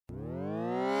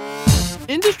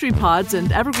Industry Pods and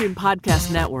Evergreen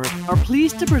Podcast Network are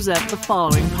pleased to present the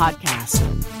following podcast.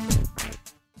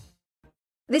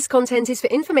 This content is for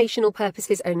informational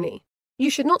purposes only. You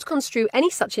should not construe any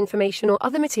such information or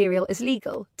other material as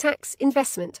legal, tax,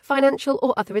 investment, financial,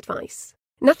 or other advice.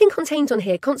 Nothing contained on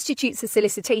here constitutes a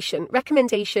solicitation,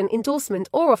 recommendation, endorsement,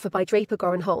 or offer by Draper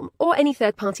Goren Holm or any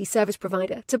third-party service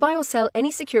provider to buy or sell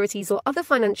any securities or other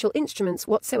financial instruments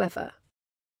whatsoever.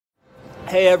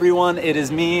 Hey everyone, it is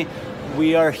me.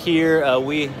 We are here.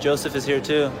 Joseph is here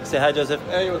too. Say hi, Joseph.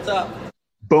 Hey, what's up?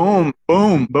 Boom,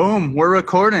 boom, boom. We're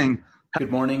recording.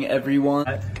 Good morning, everyone.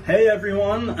 Hey,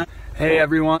 everyone. Hey,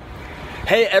 everyone.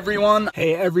 Hey, everyone.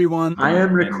 Hey, everyone. I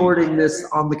am recording this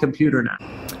on the computer now.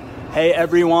 Hey,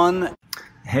 everyone.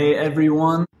 Hey,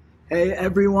 everyone. Hey,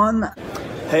 everyone.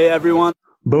 Hey, everyone.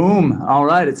 Boom. All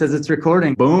right. It says it's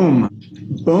recording. Boom,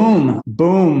 boom,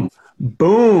 boom,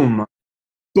 boom,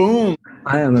 boom.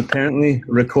 I am apparently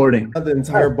recording. The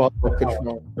entire bottle of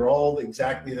control. They're all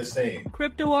exactly the same.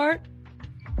 Crypto art,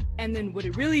 and then what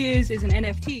it really is an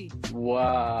NFT.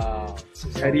 Wow.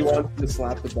 Eddie wants to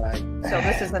slap the bag. So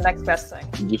this is the next best thing.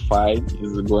 DeFi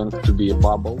is going to be a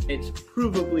bubble. It's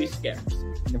provably scarce.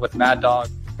 With Mad Dog.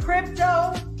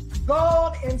 Crypto,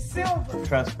 gold, and silver.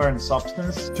 Transparent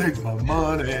substance. Take my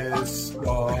money,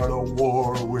 start a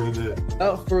war with it.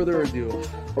 Without further ado.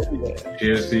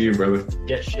 Cheers to you, brother.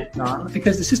 Get shit done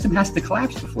because the system has to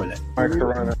collapse before that.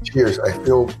 Cheers. I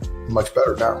feel much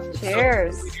better now.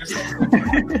 Cheers.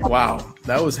 Wow,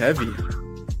 that was heavy.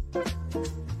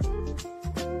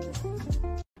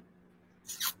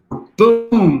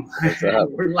 Boom! What's up?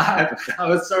 We're live. I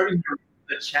was starting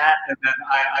the chat and then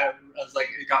I was like,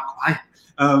 it got quiet.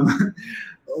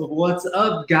 What's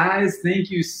up, guys?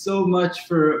 Thank you so much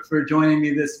for joining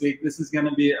me this week. This is going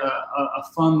to be a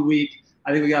fun week.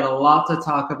 I think we got a lot to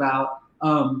talk about.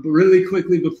 But really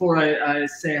quickly, before I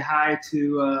say hi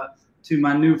to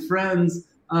my new friends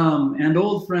and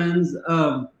old friends,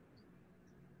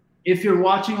 if you're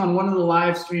watching on one of the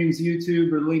live streams,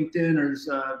 YouTube or LinkedIn or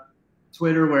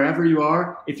Twitter, wherever you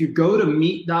are, if you go to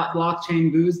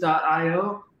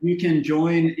meet.blockchainbooze.io, you can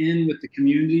join in with the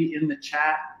community in the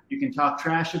chat. You can talk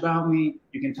trash about me.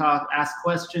 You can ask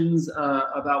questions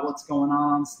about what's going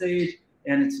on stage.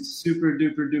 And it's super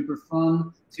duper duper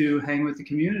fun to hang with the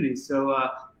community. So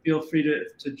feel free to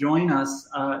join us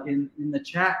in the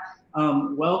chat.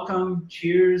 Welcome.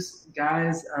 Cheers,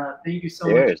 guys. Thank you so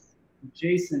much,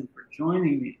 Jason, for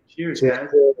joining me. Cheers, guys.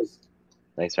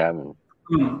 Thanks for having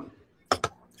me.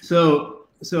 So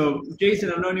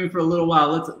Jason, I've known you for a little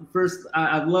while.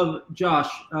 I'd love, Josh,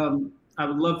 I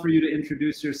would love for you to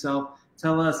introduce yourself.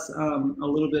 Tell us a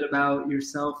little bit about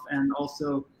yourself and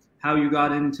also how you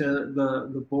got into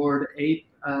the Bored Ape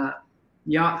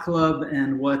Yacht Club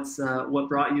and what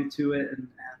brought you to it, and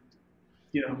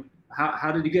you know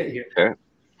how did you get here? Sure.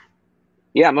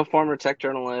 Yeah, I'm a former tech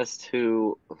journalist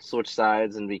who switched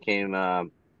sides and became a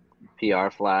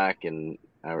PR flack, and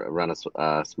I run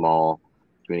a small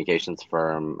communications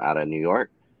firm out of New York,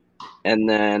 and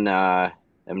then am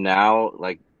now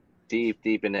like deep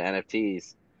into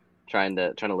NFTs, trying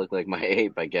to look like my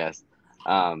ape, I guess.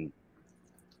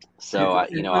 So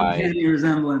uncanny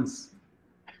resemblance.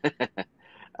 You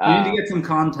need to get some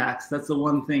contacts. That's the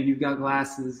one thing. You've got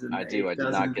glasses. And I do. I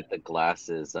did not get the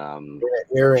glasses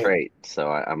Earring. trait,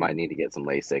 so I might need to get some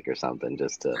LASIK or something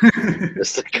just to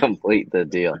complete the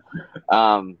deal.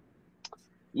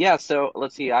 Yeah. So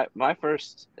let's see. My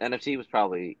first NFT was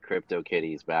probably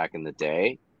CryptoKitties back in the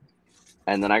day,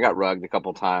 and then I got rugged a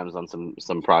couple times on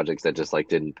some projects that just like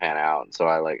didn't pan out. So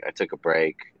I took a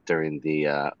break during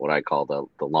the what I call the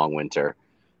long winter,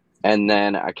 and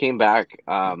then I came back,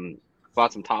 bought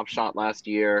some Top Shot last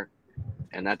year,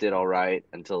 and that did all right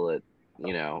until it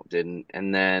didn't,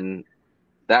 and then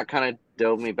that kind of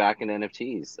dove me back into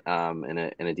NFTs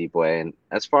in a deep way. And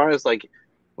as far as like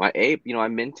my ape, I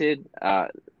minted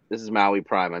this is Maui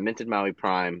Prime. I minted Maui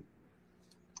Prime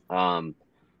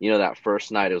that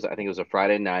first night. I think it was a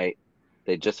Friday night.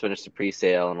 They just finished the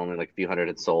pre-sale and only like a few hundred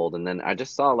had sold. And then I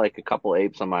just saw like a couple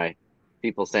apes on my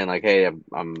people saying like, hey,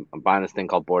 I'm buying this thing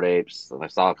called Bored Apes. And I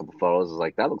saw a couple photos. I was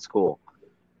like, that looks cool.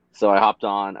 So I hopped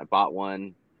on, I bought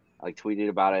one, I tweeted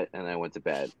about it, and then I went to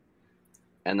bed.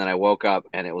 And then I woke up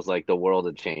and it was like the world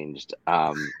had changed.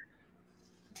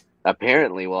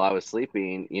 Apparently while I was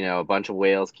sleeping, a bunch of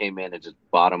whales came in and just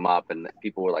bought them up, and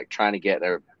people were like trying to get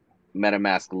their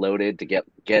MetaMask loaded to get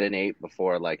an ape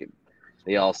before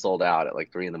they all sold out at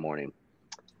like 3 a.m.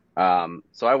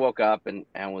 So I woke up and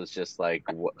was just like,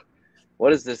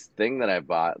 what is this thing that I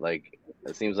bought? Like,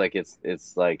 it seems like it's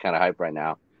like kind of hype right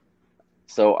now.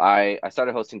 So I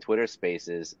started hosting Twitter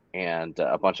Spaces, and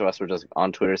a bunch of us were just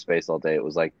on Twitter Space all day. It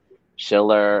was like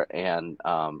Schiller and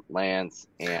Lance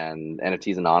and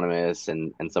NFTs Anonymous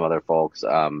and some other folks.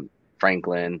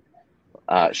 Franklin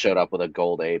showed up with a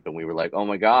gold ape, and we were like, "Oh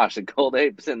my gosh, a gold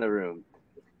ape's in the room!"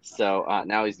 So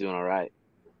now he's doing all right.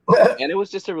 And it was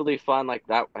just a really fun, like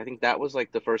that. I think that was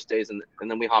like the first days, and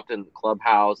then we hopped in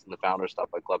Clubhouse and the founder stuff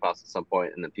at Clubhouse at some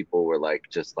point, and then people were like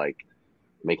just like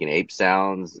making ape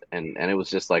sounds, and it was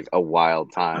just like a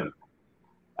wild time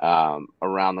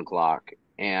around the clock.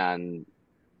 And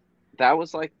that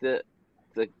was like the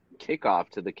kickoff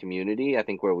to the community, I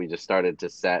think, where we just started to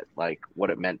set like what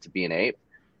it meant to be an ape.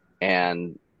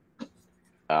 And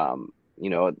you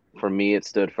know, for me it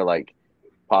stood for like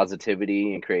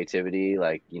positivity and creativity,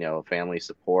 like, you know, family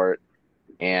support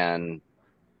and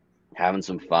having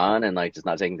some fun, and like just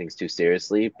not taking things too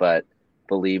seriously, but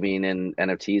believing in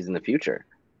NFTs in the future.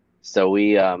 So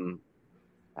we I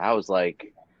was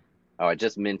like, I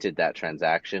just minted that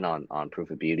transaction on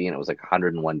Proof of Beauty, and it was like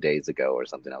 101 days ago or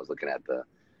something. I was looking at the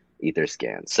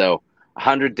Etherscan. So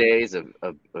 100 days of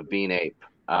being ape,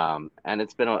 and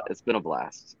it's been a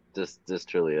blast. Just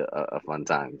truly a fun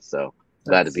time. So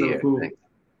glad to be here. Cool. Thanks.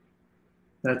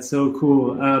 That's so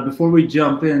cool. Before we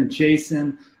jump in,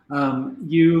 Jason,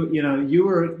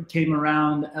 you came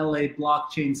around LA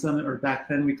Blockchain Summit, or back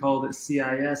then we called it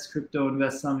CIS, Crypto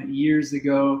Invest Summit, years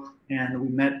ago, and we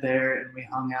met there and we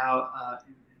hung out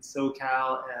in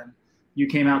SoCal, and you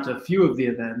came out to a few of the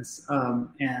events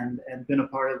and been a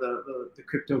part of the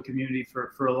crypto community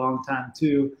for a long time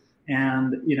too.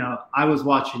 And you know, I was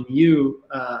watching you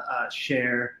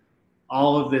share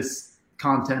all of this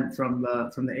content from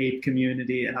the ape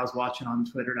community, and I was watching on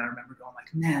Twitter, and I remember going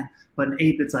like, man, but an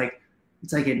ape, it's like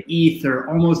an ETH or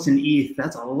almost an ETH.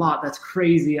 That's a lot. That's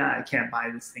crazy. I can't buy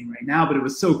this thing right now, but it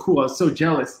was so cool. I was so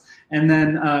jealous. And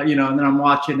then and then I'm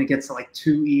watching, it gets to like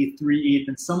 2 ETH, 3 ETH,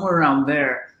 and somewhere around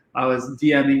there, I was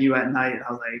DMing you at night.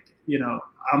 I was like, you know,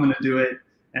 I'm gonna do it,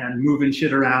 and moving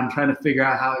shit around, trying to figure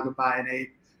out how I could buy an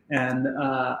ape, and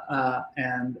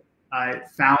I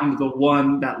found the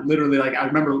one that literally, like, I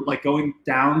remember like going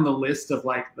down the list of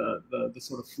like the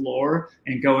sort of floor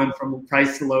and going from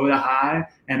price low to high.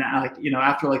 And I, like, you know,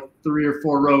 after like 3 or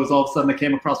 4 rows, all of a sudden I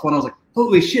came across one. I was like,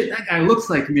 holy shit, that guy looks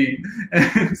like me.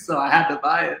 And so I had to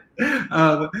buy it.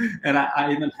 And I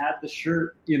even had the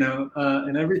shirt, you know,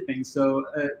 and everything. So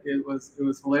it was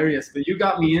hilarious. But you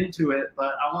got me into it.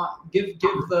 But I want give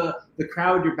the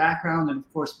crowd your background, and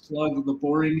of course plug the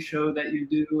Boring Show that you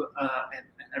do, and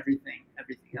everything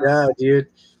else. Yeah, dude.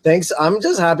 Thanks. I'm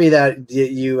just happy that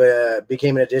you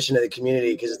became an addition to the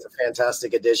community, because it's a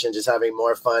fantastic addition, just having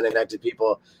more fun and connected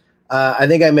people. I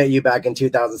think I met you back in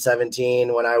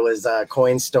 2017 when I was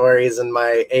Coin Stories, and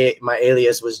my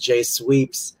alias was Jay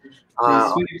Sweeps.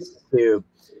 On YouTube.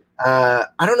 I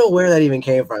don't know where that even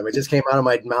came from. It just came out of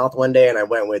my mouth one day and I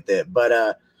went with it.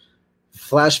 But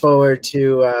flash forward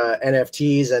to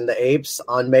NFTs and the apes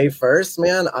on May 1st,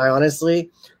 man, I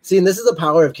honestly see, and this is the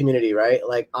power of community, right?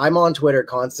 Like, I'm on Twitter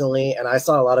constantly, and I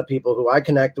saw a lot of people who I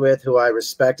connect with, who I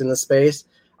respect in the space.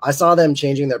 I saw them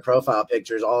changing their profile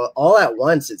pictures all at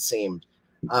once, it seemed,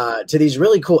 to these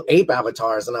really cool ape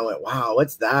avatars. And I went, wow,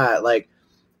 what's that? Like,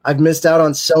 I've missed out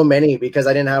on so many because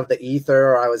I didn't have the ether,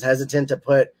 or I was hesitant to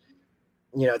put,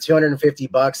 you know,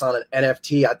 $250 on an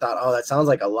NFT. I thought, oh, that sounds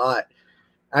like a lot.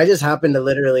 I just happened to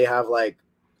literally have, like,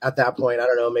 at that point, I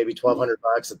don't know, maybe $1,200,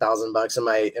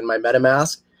 $1,000 in my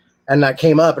MetaMask. And that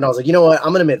came up, and I was like, you know what?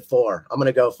 I'm going to mint 4. I'm going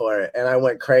to go for it. And I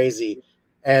went crazy.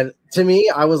 And to me,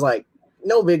 I was like,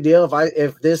 no big deal.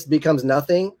 If this becomes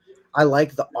nothing, I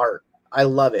like the art. I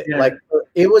love it. Yeah. Like,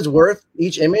 it was worth,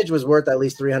 each image was worth at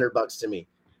least $300 to me,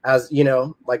 as, you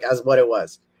know, like, as what it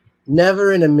was.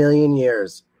 Never in a million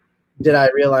years did I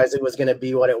realize it was going to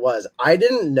be what it was. I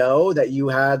didn't know that you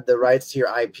had the rights to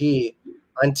your IP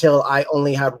until I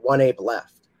only had 1 ape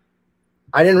left.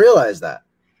 I didn't realize that.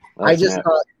 I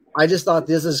just thought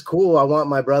this is cool. I want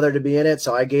my brother to be in it.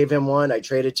 So I gave him one. I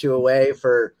traded 2 away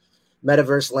for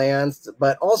Metaverse Lands,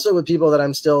 but also with people that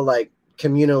I'm still like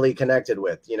communally connected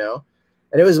with, you know?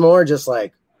 And it was more just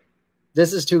like,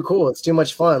 this is too cool. It's too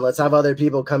much fun. Let's have other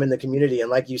people come in the community.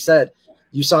 And like you said,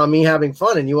 you saw me having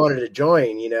fun and you wanted to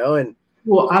join, you know? And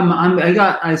well, I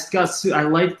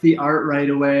liked the art right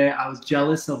away. I was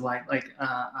jealous of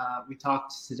we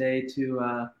talked today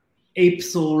to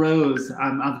Apesel Rose. I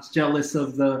was jealous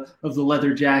of the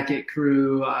leather jacket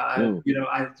crew. You know,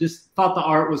 I just thought the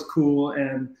art was cool,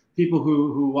 and people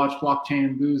who watch Blockchain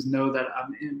and Booze know that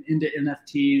I'm into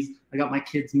NFTs. I got my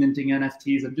kids minting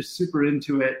NFTs. I'm just super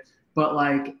into it. But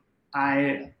like,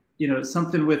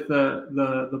 something with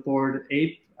the Bored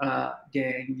Ape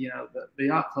gang, the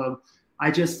yacht club,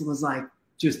 I just was like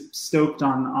just stoked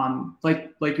on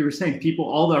like you were saying, people,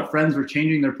 all our friends were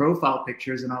changing their profile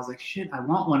pictures, and I was like, shit, I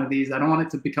want one of these. I don't want it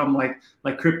to become like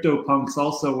CryptoPunks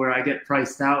also, where I get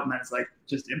priced out and that's like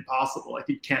just impossible. Like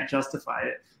you can't justify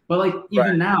it. But like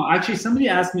even now, actually, somebody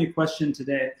asked me a question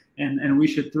today, and we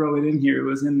should throw it in here. It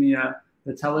was in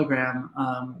the Telegram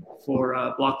for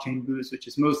Blockchain Booze, which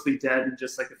is mostly dead, and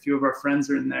just like a few of our friends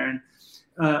are in there. And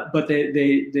but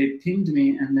they pinged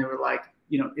me, and they were like,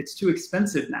 it's too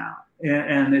expensive now,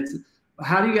 and it's.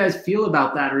 How do you guys feel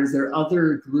about that? Or is there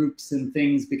other groups and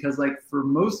things? Because like for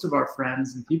most of our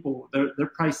friends and people, they're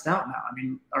priced out now. I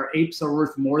mean, our apes are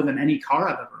worth more than any car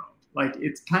I've ever owned. Like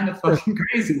it's kind of fucking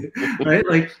crazy, right?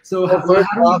 Like, so how do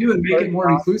we do and make it more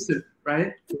inclusive,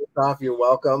 right? First off, you're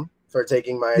welcome for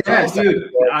taking my advice. Yeah,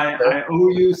 dude, I owe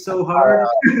you so hard.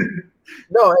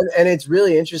 No, and it's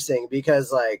really interesting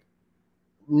because like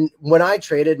when I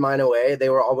traded mine away, they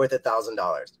were all worth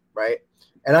 $1,000, right?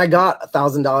 And I got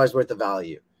 $1,000 worth of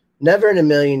value. Never in a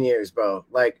million years, bro.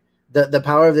 Like the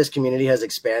power of this community has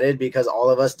expanded because all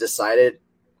of us decided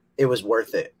it was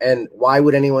worth it. And why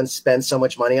would anyone spend so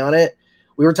much money on it?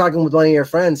 We were talking with one of your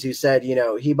friends who said,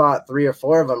 he bought 3 or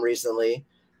 4 of them recently.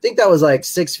 I think that was like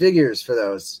 6 figures for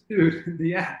those. Dude,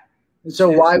 yeah. So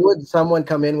why would someone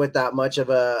come in with that much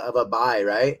of a buy,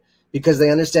 right? Because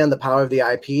they understand the power of the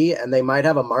IP and they might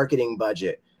have a marketing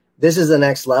budget. This is the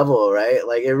next level, right?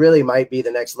 Like it really might be the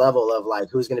next level of like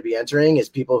who's going to be entering is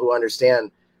people who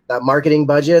understand that marketing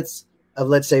budgets of,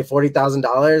 let's say,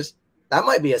 $40,000. That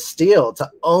might be a steal to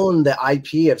own the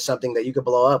IP of something that you could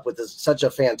blow up with such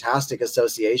a fantastic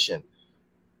association.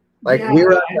 Like we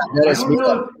were at Venice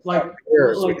meetup.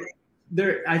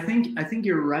 I think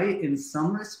you're right in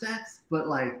some respects, but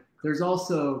like there's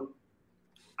also,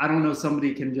 I don't know, if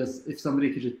somebody could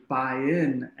just buy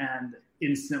in and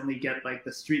instantly get like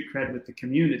the street cred with the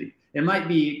community. It might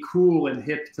be cool and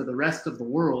hip to the rest of the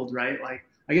world, right? Like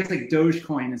I guess like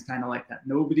Dogecoin is kind of like that.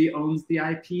 Nobody owns the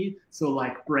IP. So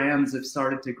like brands have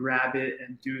started to grab it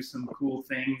and do some cool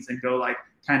things and go like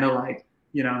kind of like,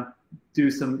 do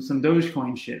some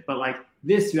Dogecoin shit. But like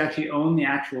this, you actually own the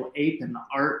actual ape and the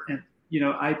art and,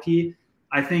 IP.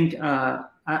 I think, I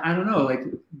don't know, like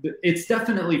it's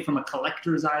definitely from a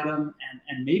collector's item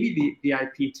and maybe the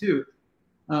IP too.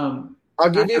 I'll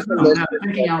give you from this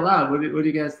thinking out loud. What do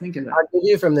you guys think of that? I'll give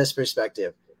you from this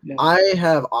perspective. Yeah. I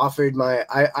have offered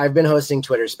I've been hosting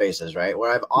Twitter Spaces, right?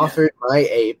 Where I've offered my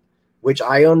ape, which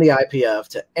I own the IP of,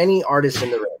 to any artist in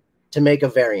the room to make a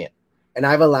variant. And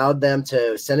I've allowed them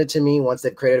to send it to me once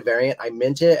they've created a variant. I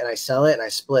mint it and I sell it and I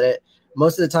split it.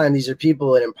 Most of the time, these are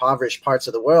people in impoverished parts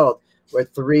of the world where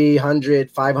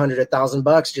 $300, $500,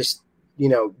 $1,000 just,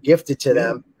 gifted to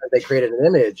them as they created an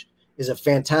image is a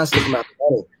fantastic amount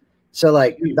of money. So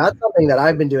like that's something that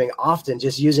I've been doing often,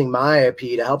 just using my IP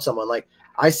to help someone. Like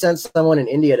I sent someone in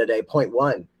India today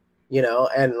 0.1,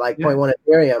 and like 0.1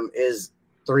 Ethereum is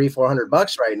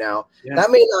 $300-$400 right now. Yeah. That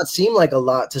may not seem like a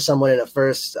lot to someone in a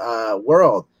first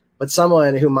world, but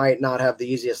someone who might not have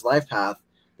the easiest life path,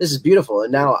 this is beautiful.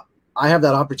 And now I have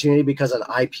that opportunity because an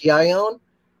IP I own.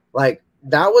 Like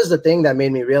that was the thing that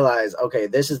made me realize, okay,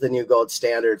 this is the new gold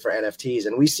standard for NFTs.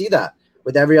 And we see that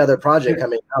with every other project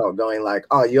coming out, going like,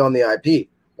 "Oh, you own the IP."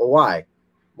 Well, why?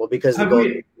 Well, because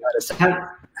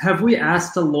have we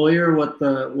asked a lawyer what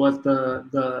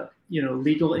the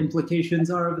legal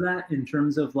implications are of that in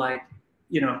terms of like,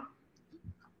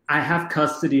 I have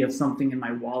custody of something in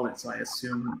my wallet, so I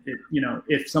assume it,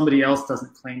 if somebody else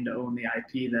doesn't claim to own the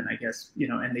IP, then I guess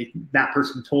and that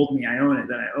person told me I own it,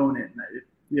 then I own it, and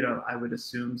I would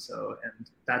assume so, and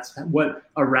that's what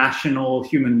a rational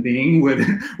human being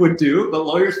would do. But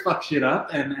lawyers fuck shit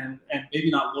up, and maybe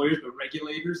not lawyers, but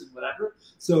regulators and whatever.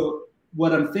 So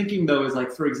what I'm thinking though is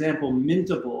like, for example,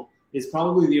 Mintable is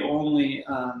probably the only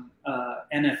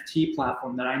NFT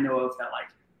platform that I know of that like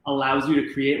allows you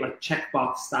to create like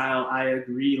checkbox style I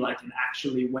agree, like, and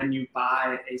actually when you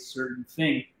buy a certain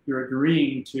thing, you're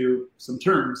agreeing to some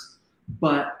terms.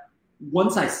 But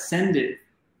once I send it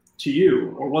to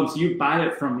you, or once you buy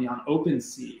it from me on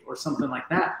OpenSea or something like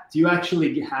that, do you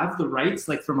actually have the rights,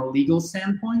 like from a legal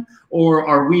standpoint, or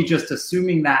are we just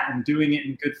assuming that and doing it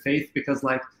in good faith because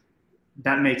like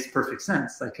that makes perfect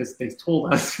sense, like because they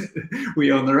told us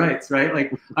we own the rights, right?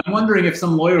 Like I'm wondering if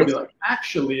some lawyer will be like,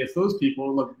 actually, if those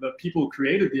people, look, the people who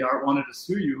created the art wanted to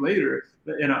sue you later,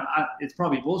 it's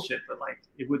probably bullshit, but like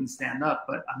it wouldn't stand up.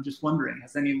 But I'm just wondering,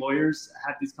 has any lawyers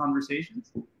had these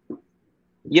conversations?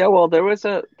 Yeah, well, there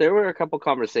were a couple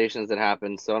conversations that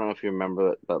happened. So I don't know if you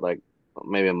remember it, but like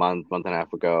maybe a month and a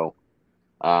half ago,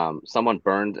 someone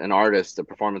burned a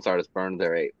performance artist burned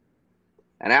their ape,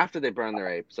 And after they burn their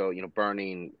ape, so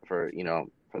burning, for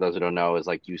those who don't know, is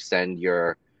like you send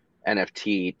your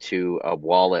NFT to a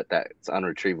wallet that's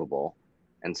unretrievable,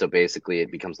 and so basically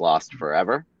it becomes lost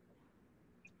forever.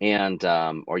 And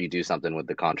or you do something with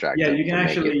the contract. Yeah, you can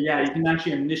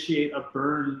actually initiate a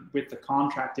burn with the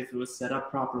contract if it was set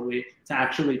up properly to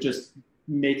actually just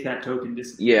make that token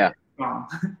disappear. Yeah.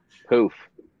 Poof.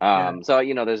 So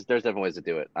there's different ways to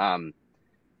do it.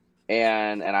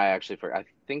 And I actually I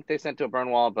think they sent to a burn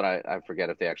wallet, but I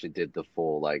forget if they actually did the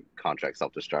full like contract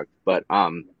self-destruct. But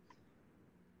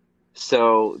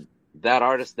so that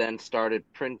artist then started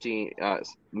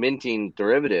minting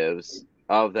derivatives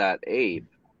of that ape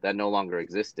that no longer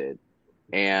existed,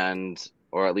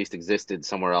 or at least existed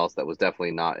somewhere else that was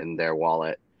definitely not in their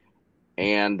wallet.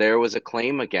 And there was a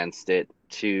claim against it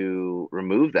to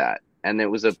remove that. And it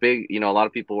was a big, a lot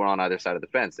of people were on either side of the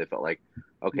fence. They felt like,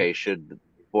 okay, should the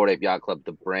Bored Ape Yacht Club,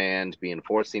 the brand, be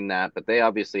enforcing that? But they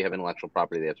obviously have intellectual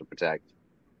property they have to protect.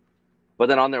 But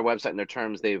then on their website and their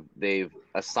terms, they've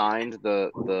assigned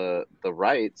the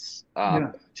rights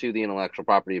to the intellectual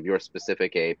property of your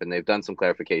specific ape, and they've done some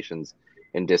clarifications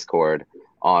in Discord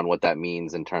on what that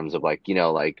means in terms of like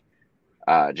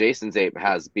Jason's ape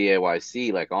has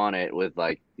BAYC like on it with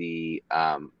like the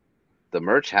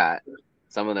merch hat.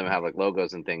 Some of them have like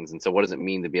logos and things, and so what does it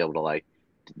mean to be able to like?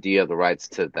 Do you have the rights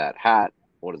to that hat?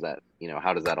 What is that?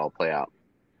 How does that all play out?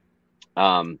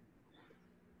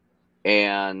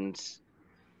 And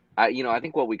I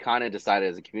think what we kind of decided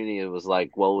as a community was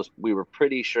like, well, we were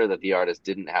pretty sure that the artist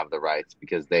didn't have the rights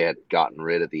because they had gotten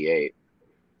rid of the ape.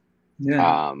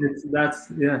 Yeah,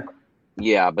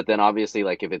 Yeah, but then obviously,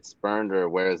 like if it's burned or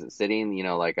where is it sitting?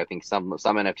 Like I think some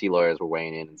NFT lawyers were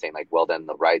weighing in and saying like, well, then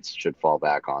the rights should fall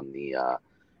back on the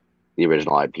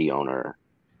original IP owner.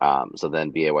 So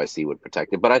then BAYC would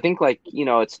protect it. But I think like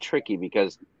it's tricky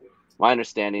because my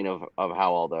understanding of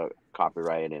how all the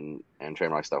copyright and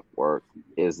trademark stuff work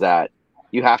is that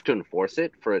you have to enforce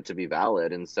it for it to be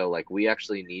valid. And so like we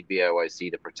actually need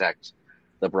BAYC to protect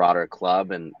the broader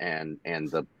club and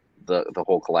the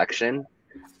whole collection.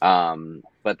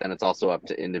 But then it's also up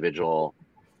to individual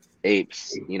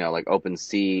apes. Like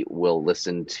OpenSea will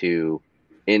listen to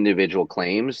individual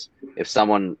claims. If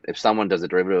someone does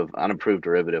a unapproved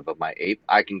derivative of my ape,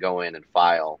 I can go in and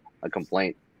file a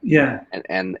complaint. Yeah.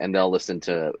 And they'll listen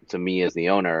to me as the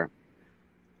owner,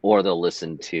 or they'll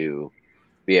listen to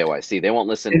BAYC. They won't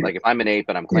listen like if I'm an ape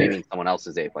and I'm claiming someone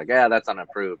else's ape, like that's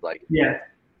unapproved. Like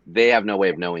they have no way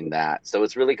of knowing that. So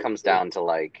it really comes down to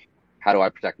like, how do I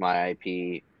protect my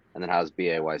IP, and then how does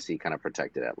BAYC kind of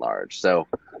protect it at large? So,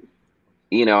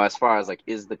 as far as like,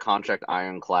 is the contract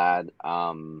ironclad?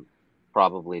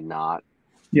 Probably not.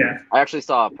 Yeah. I actually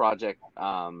saw a project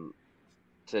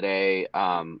today.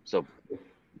 So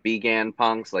BGAN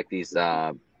punks, like these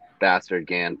bastard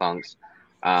GAN punks,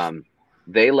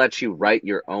 they let you write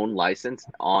your own license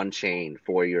on chain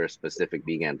for your specific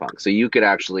BGAN punk. So you could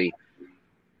actually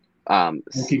you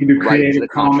can do write into the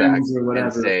contract or whatever.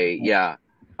 and say,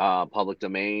 public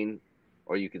domain,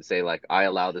 or you could say like, I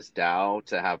allow this DAO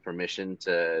to have permission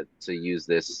to use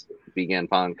this BGAN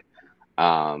punk.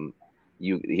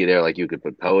 You could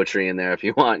put poetry in there if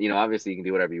you want. Obviously you can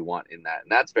do whatever you want in that,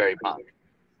 and that's very punk.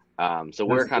 So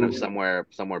we're kind of somewhere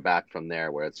back from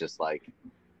there, where it's just like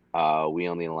we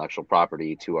own the intellectual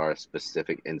property to our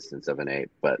specific instance of an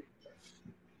ape. But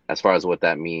as far as what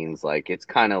that means, like it's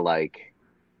kind of like,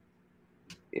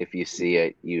 if you see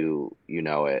it, you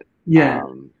know it. Yeah.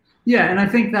 And I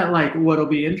think that like what'll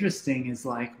be interesting is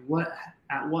like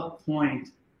at what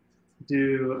point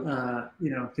do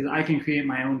because I can create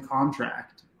my own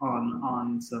contract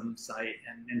on some site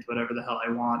and into whatever the hell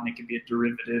I want, and it can be a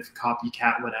derivative,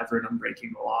 copycat, whatever, and I'm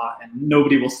breaking the law, and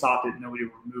nobody will stop it, nobody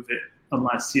will remove it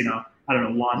unless I don't know,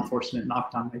 law enforcement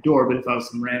knocked on my door. But if I was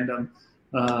some random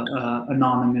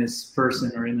anonymous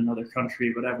person or in another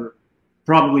country, whatever,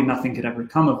 probably nothing could ever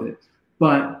come of it.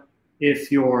 But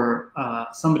if you're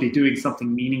somebody doing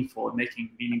something meaningful and making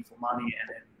meaningful money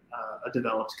in a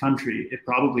developed country, it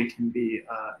probably can be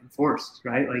enforced,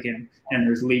 right? Like, and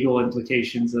there's legal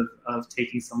implications of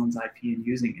taking someone's IP and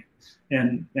using it.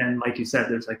 And like you said,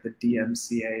 there's like the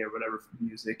DMCA or whatever for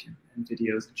music and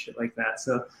videos and shit like that.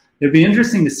 So it'd be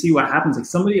interesting to see what happens. Like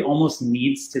somebody almost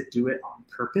needs to do it on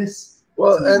purpose.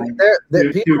 Well, and to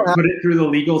put it through the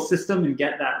legal system and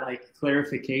get that like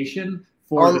clarification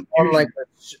for on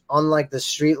the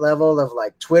street level of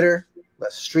like Twitter,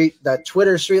 that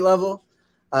Twitter street level.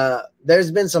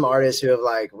 There's been some artists who have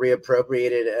like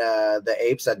reappropriated the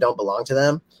apes that don't belong to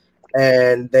them,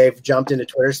 and they've jumped into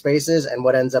Twitter Spaces. And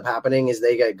what ends up happening is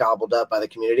they get gobbled up by the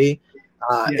community.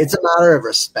 It's a matter of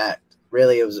respect,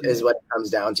 really, is what it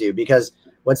comes down to. Because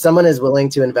when someone is willing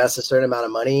to invest a certain amount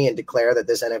of money and declare that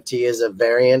this NFT is a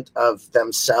variant of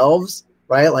themselves,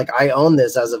 right? Like I own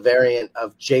this as a variant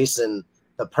of Jason,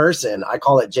 the person. I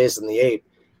call it Jason the Ape.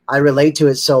 I relate to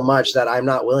it so much that I'm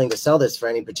not willing to sell this for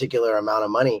any particular amount of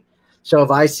money. So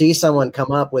if I see someone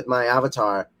come up with my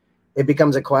avatar, it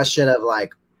becomes a question of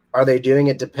like, are they doing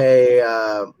it to pay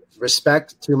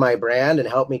respect to my brand and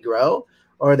help me grow?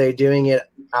 Or are they doing it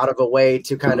out of a way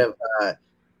to kind of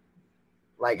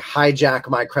like hijack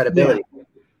my credibility?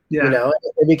 Yeah. You know,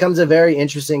 it becomes a very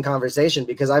interesting conversation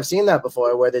because I've seen that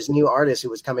before where this new artist who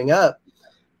was coming up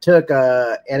took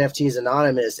NFT's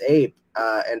Anonymous Ape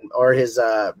or his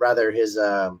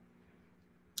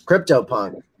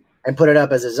CryptoPunk and put it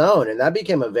up as his own. And that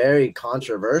became a very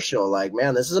controversial, like,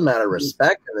 man, this is a matter of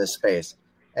respect in this space.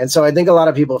 And so I think a lot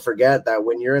of people forget that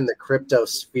when you're in the crypto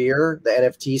sphere, the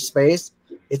NFT space,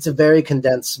 it's a very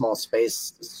condensed small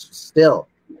space still.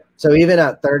 So even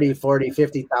at 30, 40,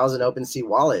 50,000 OpenSea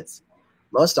wallets,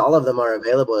 most all of them are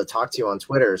available to talk to you on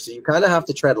Twitter. So you kind of have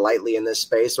to tread lightly in this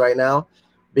space right now,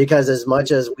 because as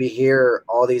much as we hear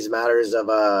all these matters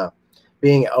of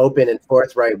being open and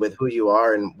forthright with who you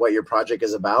are and what your project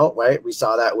is about, right? We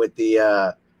saw that with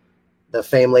the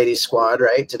Fame Lady Squad,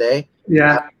 right, today.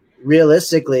 Yeah.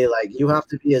 Realistically, like you have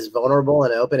to be as vulnerable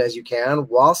and open as you can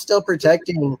while still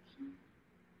protecting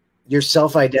your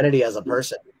self-identity as a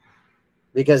person,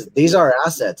 because these are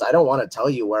assets. I don't want to tell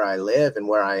you where I live and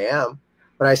where I am,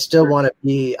 but I still want to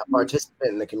be a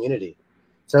participant in the community.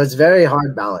 So it's very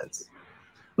hard balance.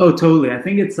 Oh, totally. I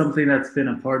think it's something that's been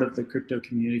a part of the crypto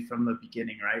community from the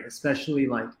beginning, right? Especially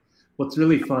like what's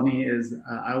really funny is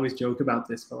I always joke about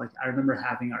this, but like I remember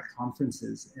having our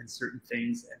conferences and certain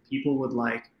things, and people would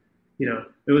like, you know,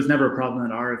 it was never a problem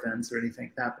at our events or anything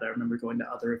like that, but I remember going to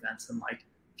other events and like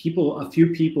a few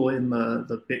people in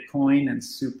the Bitcoin and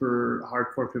super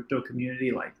hardcore crypto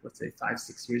community, like let's say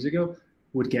 5-6 years ago,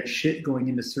 would get shit going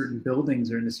into certain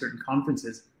buildings or into certain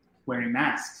conferences wearing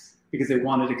masks because they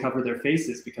wanted to cover their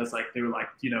faces, because like they were like,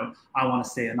 you know, I want to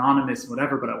stay anonymous,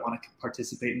 whatever, but I want to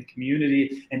participate in the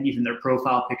community. And even their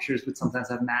profile pictures would sometimes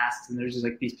have masks, and there's just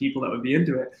like these people that would be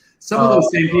into it. Some of those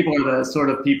same people are the sort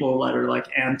of people that are like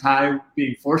anti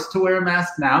being forced to wear a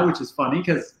mask now, which is funny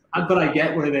but I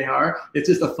get where they are. It's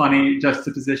just a funny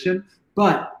juxtaposition.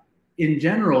 But in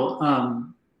general,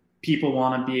 people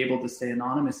want to be able to stay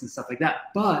anonymous and stuff like that.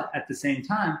 But at the same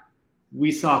time, we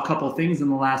saw a couple of things in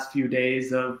the last few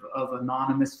days of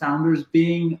anonymous founders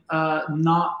being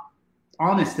not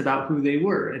honest about who they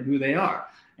were and who they are.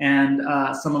 And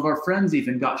some of our friends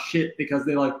even got shit because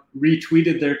they like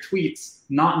retweeted their tweets,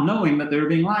 not knowing that they were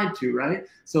being lied to, right?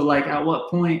 So like, at what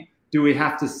point do we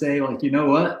have to say like, you know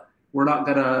what? We're not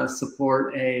gonna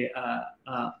support the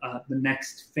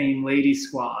next Fame Lady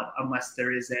Squad unless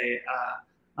there is an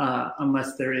AMA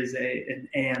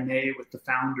with the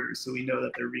founders, so we know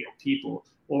that they're real people.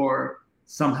 Or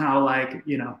somehow, like,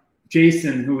 you know,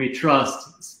 Jason, who we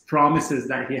trust, promises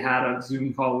that he had a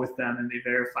Zoom call with them and they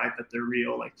verified that they're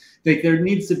real. Like there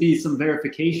needs to be some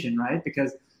verification, right?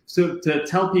 Because so to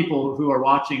tell people who are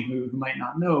watching who might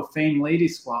not know, Fame Lady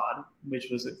Squad, which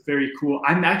was a very cool,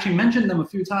 I actually mentioned them a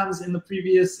few times in the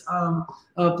previous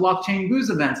Blockchain Booze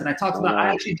events, and I talked about,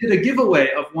 I actually did a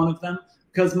giveaway of one of them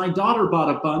because my daughter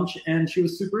bought a bunch and she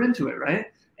was super into it, right?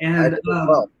 And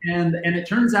and it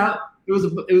turns out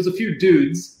it was a few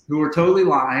dudes who were totally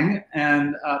lying,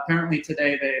 and apparently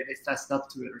today they fessed up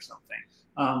to it or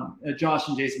something. Josh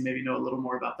and Jason maybe know a little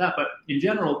more about that, but in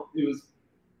general, it was,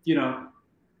 you know,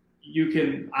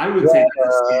 I would say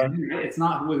that's a scam, right? It's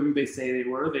not who they say they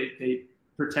were. They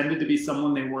pretended to be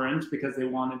someone they weren't because they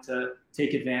wanted to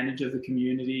take advantage of the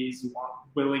community's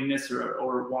willingness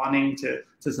or wanting to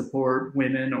support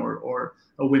women or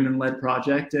a women-led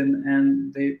project,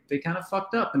 and they kind of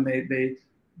fucked up, and they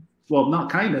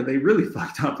really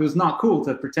fucked up. It was not cool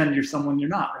to pretend you're someone you're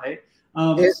not, right?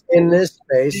 In this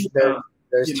space,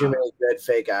 there's too many good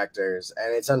fake actors,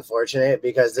 and it's unfortunate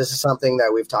because this is something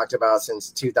that we've talked about since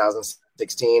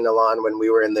 2016, Alon, when we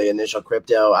were in the initial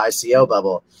crypto ICO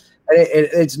bubble, and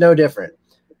it's no different.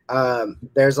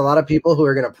 There's a lot of people who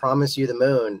are going to promise you the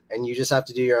moon, and you just have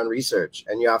to do your own research,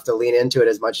 and you have to lean into it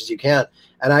as much as you can.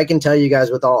 And I can tell you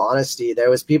guys with all honesty, there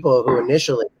was people who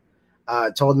initially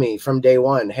told me from day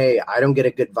one, hey, I don't get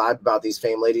a good vibe about these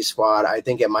Fame Lady Squad. I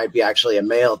think it might be actually a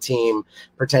male team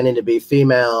pretending to be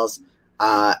females.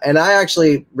 And I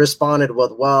actually responded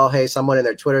with, well, hey, someone in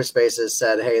their Twitter spaces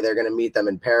said, hey, they're going to meet them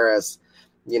in Paris,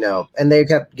 you know, and they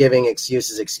kept giving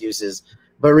excuses.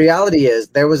 But reality is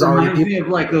there was already reminds me people.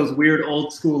 of like those weird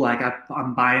old school, like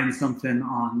I'm buying something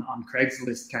on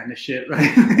Craigslist kind of shit,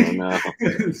 right? Oh, no.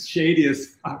 It's shady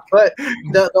as fuck. But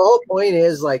the whole point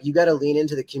is like you got to lean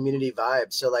into the community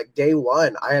vibe. So like day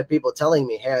one, I had people telling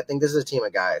me, "Hey, I think this is a team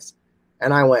of guys,"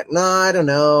 and I went, "No, I don't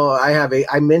know.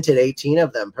 I minted 18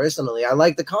 of them personally. I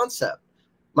like the concept."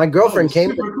 My girlfriend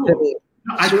came to me.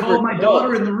 I called my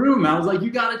daughter in the room. I was like,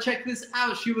 "You got to check this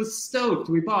out." She was stoked.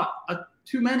 We bought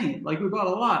too many. Like we bought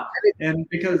a lot, and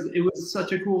because it was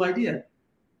such a cool idea.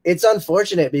 It's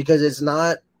unfortunate because it's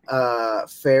not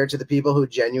fair to the people who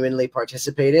genuinely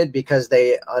participated because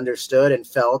they understood and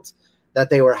felt that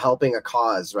they were helping a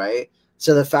cause, right?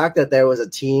 So the fact that there was a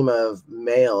team of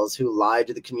males who lied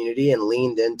to the community and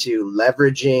leaned into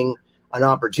leveraging an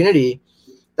opportunity,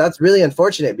 that's really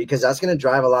unfortunate because that's going to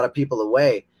drive a lot of people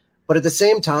away. But at the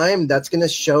same time, that's going to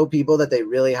show people that they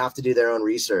really have to do their own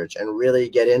research and really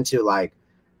get into like,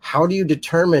 how do you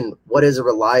determine what is a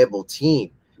reliable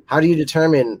team? How do you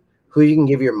determine who you can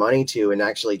give your money to and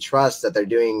actually trust that they're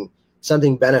doing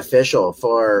something beneficial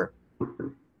for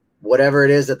whatever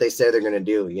it is that they say they're going to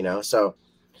do, you know? So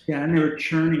yeah, and they were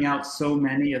churning out so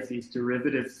many of these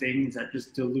derivative things that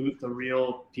just dilute the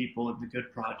real people and the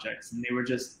good projects, and they were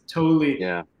just totally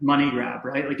money grab,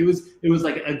 right? Like it was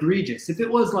like egregious. If it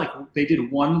was like they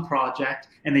did one project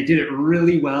and they did it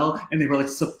really well and they were like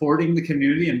supporting the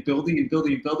community and building,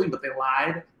 but they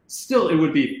lied, still it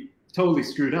would be totally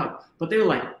screwed up. But they were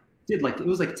like it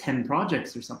was like 10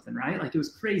 projects or something, right? Like it was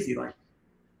crazy, like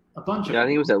a bunch of I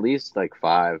think it was at least like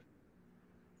 5.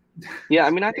 Yeah,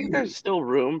 I mean, I think there's still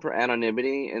room for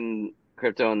anonymity in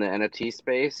crypto and the NFT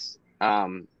space,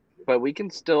 but we can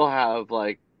still have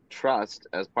like trust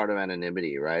as part of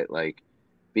anonymity, right? Like,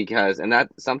 because, and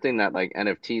that's something that like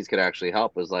NFTs could actually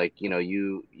help is like, you know,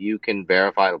 you can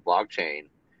verify the blockchain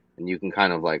and you can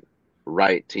kind of like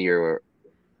write to your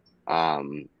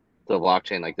the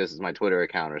blockchain like, this is my Twitter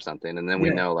account or something, and then we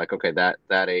know like, okay,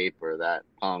 that ape or that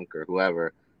punk or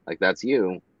whoever, like that's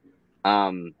you.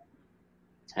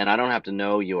 And I don't have to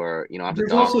know your, you know, I have to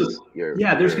dox your.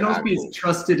 Yeah, there's can also be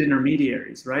trusted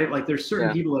intermediaries, right? Like there's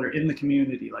certain people that are in the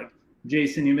community. Like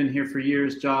Jason, you've been here for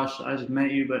years. Josh, I just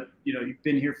met you, but you know, you've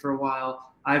been here for a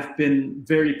while. I've been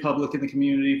very public in the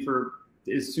community for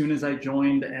as soon as I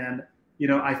joined, and you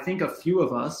know, I think a few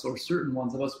of us or certain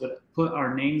ones of us would put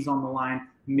our names on the line.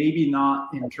 Maybe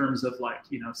not in terms of like,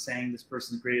 you know, saying this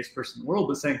person's the greatest person in the world,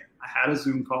 but saying I had a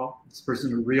Zoom call, this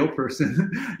person's a real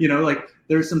person. You know, like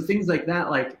there's some things like that,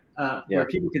 like where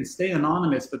people can stay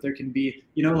anonymous, but there can be,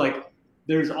 you know, like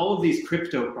there's all of these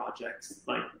crypto projects,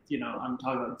 like, you know, I'm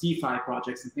talking about DeFi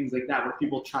projects and things like that, where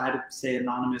people try to say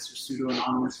anonymous or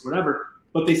pseudo-anonymous, whatever,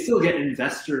 but they still get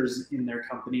investors in their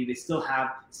company. They still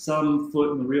have some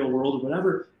foot in the real world or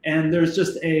whatever. And there's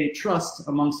just a trust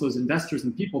amongst those investors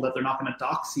and people that they're not going to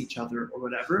dox each other or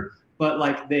whatever. But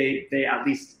like they at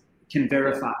least can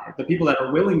verify. The people that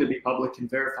are willing to be public can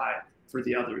verify it for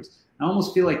the others. I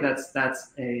almost feel like that's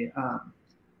a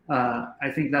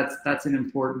I think that's an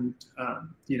important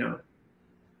you know,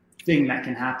 thing that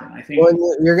can happen. I think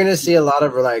you're going to see a lot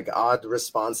of like odd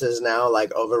responses now,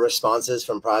 like over responses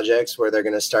from projects where they're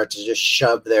going to start to just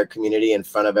shove their community in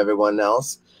front of everyone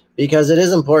else, because it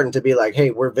is important to be like,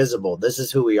 hey, we're visible. This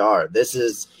is who we are. This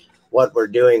is what we're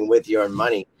doing with your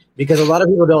money. Because a lot of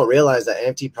people don't realize that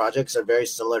NFT projects are very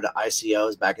similar to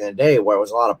ICOs back in the day, where it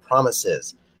was a lot of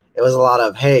promises. It was a lot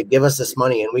of, hey, give us this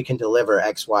money and we can deliver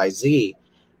X, Y, Z.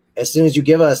 As soon as you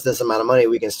give us this amount of money,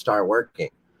 we can start working.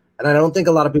 And I don't think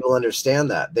a lot of people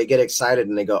understand that. They get excited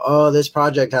and they go, oh, this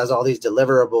project has all these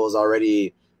deliverables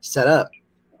already set up.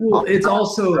 Well, it's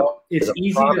also, it's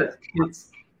easy to,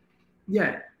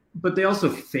 but they also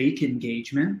fake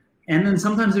engagement. And then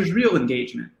sometimes there's real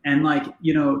engagement. And like,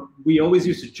 you know, we always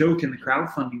used to joke in the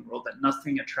crowdfunding world that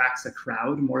nothing attracts a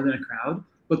crowd more than a crowd,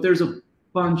 but there's a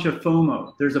bunch of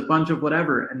FOMO. There's a bunch of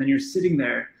whatever. And then you're sitting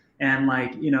there and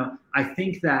like, you know, I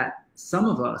think that some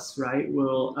of us, right,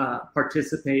 will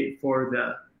participate for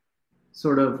the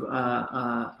sort of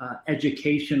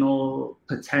educational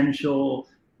potential,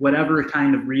 whatever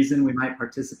kind of reason we might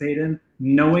participate in,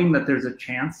 knowing that there's a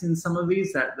chance in some of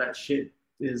these that shit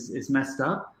is messed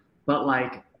up. But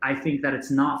like, I think that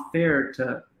it's not fair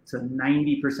to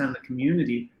 90% of the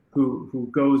community who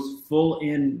goes full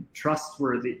in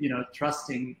trustworthy, you know,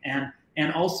 trusting,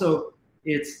 and also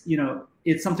it's, you know,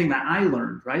 it's something that I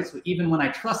learned, right? So even when I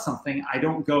trust something, I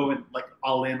don't go and like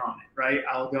all in on it, right?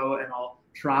 I'll go and I'll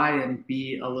try and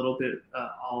be a little bit,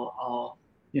 I'll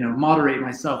you know, moderate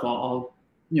myself. I'll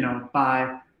you know,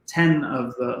 buy 10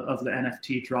 of the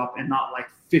NFT drop and not like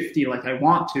 50 like I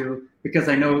want to, because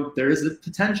I know there is a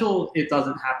potential it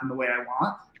doesn't happen the way I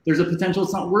want. there's a potential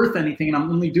it's not worth anything and I'm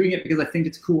only doing it because I think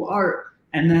it's cool art.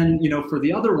 And then, you know, for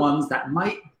the other ones that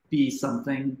might be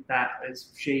something that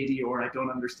is shady or I don't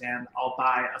understand, I'll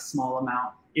buy a small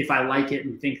amount if I like it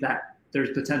and think that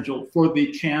there's potential for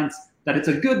the chance that it's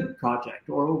a good project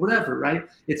or whatever, right?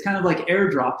 It's kind of like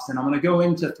airdrops, and I'm going to go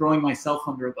into throwing myself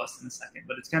under a bus in a second,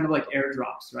 but it's kind of like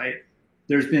airdrops, right?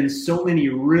 There's been so many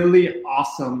really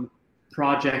awesome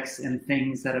projects and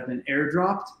things that have been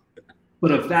airdropped,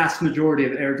 but a vast majority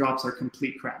of airdrops are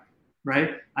complete crap,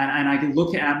 right? And I can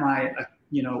look at my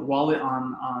wallet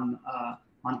on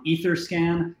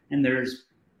Etherscan, and there's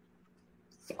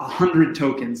 100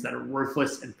 tokens that are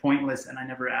worthless and pointless and I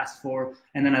never asked for.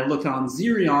 And then I look on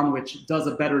Zerion, which does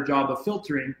a better job of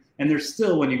filtering, and there's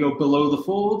still, when you go below the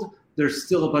fold, there's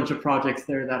still a bunch of projects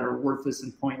there that are worthless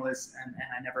and pointless and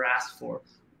I never asked for.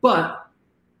 But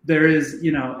there is,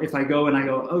 you know, if I go and I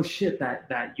go, oh shit, that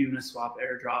Uniswap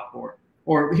airdrop,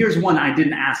 or here's one I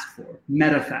didn't ask for,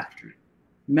 MetaFactory.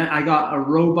 I got a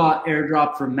robot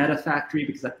airdrop from MetaFactory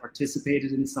because I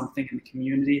participated in something in the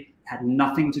community, had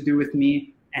nothing to do with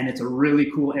me, and it's a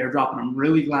really cool airdrop, and I'm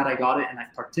really glad I got it, and I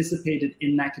participated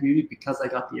in that community because I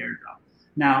got the airdrop.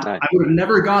 Now, nice. I would have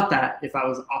never got that if I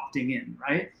was opting in,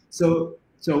 right? So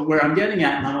where I'm getting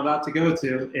at, and I'm about to go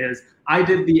to, is I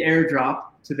did the airdrop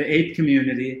to the ape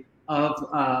community of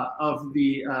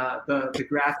the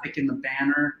graphic and the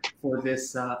banner for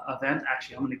this event.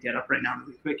 Actually, I'm going to get up right now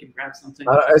really quick and grab something.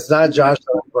 It's not Josh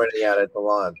pointing at it,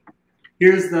 Alon.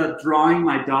 Here's the drawing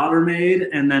my daughter made,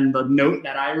 and then the note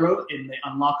that I wrote in the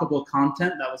unlockable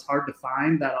content that was hard to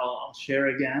find that I'll share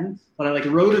again. But I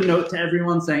wrote a note to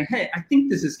everyone saying, hey, I think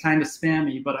this is kind of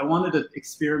spammy, but I wanted to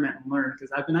experiment and learn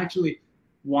because I've been actually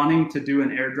wanting to do an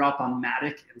airdrop on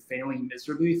Matic and failing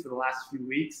miserably for the last few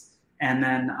weeks. And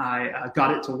then I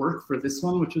got it to work for this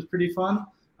one, which was pretty fun.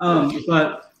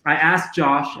 But I asked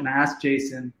Josh and I asked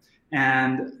Jason,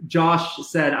 and Josh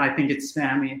said, I think it's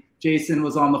spammy. Jason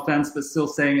was on the fence, but still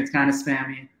saying it's kind of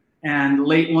spammy. And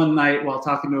late one night while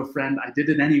talking to a friend, I did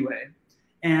it anyway.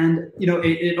 And, you know,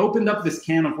 it opened up this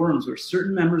can of worms where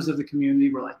certain members of the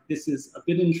community were like, this is a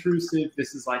bit intrusive.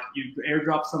 This is like you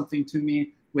airdrop something to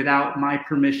me without my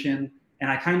permission. And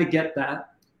I kind of get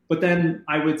that. But then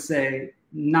I would say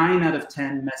 9 out of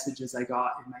 10 messages I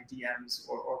got in my DMs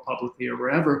or publicly or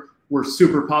wherever were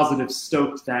super positive,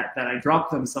 stoked that I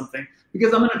dropped them something.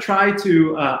 Because I'm going to try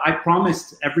to, I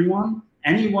promised everyone,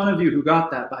 any one of you who got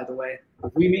that, by the way,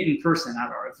 if we meet in person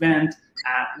at our event,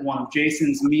 at one of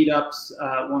Jason's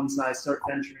meetups, once I start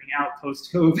venturing out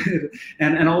post-COVID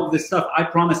and all of this stuff, I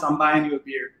promise I'm buying you a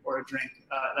beer or a drink.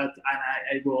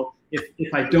 I will,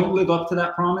 if I don't live up to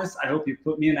that promise, I hope you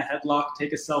put me in a headlock,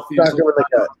 take a selfie on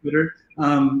Twitter.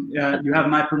 You have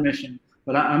my permission,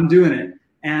 but I'm doing it.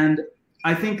 And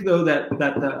I think, though,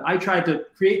 that I tried to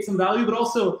create some value, but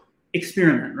also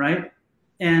experiment, right?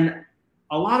 And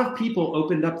a lot of people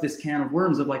opened up this can of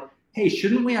worms of like, hey,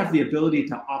 shouldn't we have the ability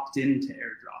to opt into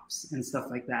airdrops and stuff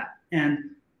like that?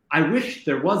 And I wish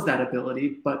there was that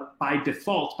ability, but by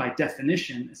default, by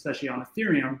definition, especially on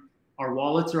Ethereum, our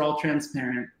wallets are all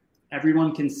transparent.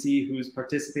 Everyone can see who's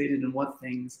participated in what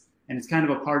things, and it's kind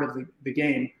of a part of the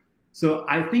game. So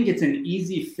I think it's an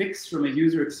easy fix from a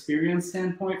user experience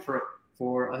standpoint for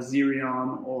a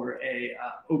Zerion or a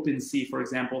OpenSea, for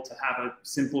example, to have a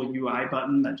simple UI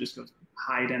button that just goes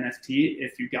hide NFT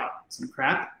if you got some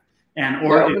crap. And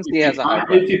or if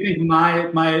you think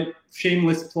my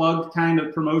shameless plug kind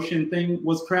of promotion thing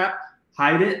was crap,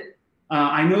 hide it.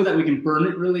 I know that we can burn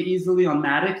it really easily on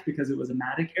Matic because it was a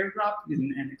Matic airdrop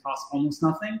and it costs almost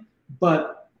nothing.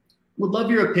 But would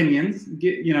love your opinions.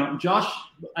 Josh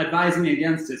advised me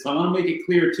against it, so I want to make it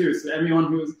clear too. So everyone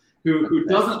who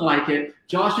doesn't like it,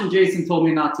 Josh and Jason told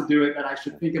me not to do it, that I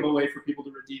should think of a way for people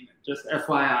to redeem it. Just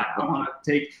FYI, I want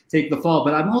to take the fall.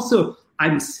 But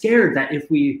I'm scared that if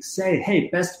we say, hey,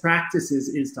 best practices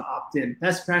is to opt in,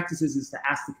 best practices is to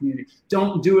ask the community,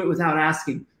 don't do it without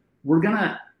asking, we're going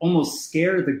to almost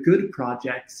scare the good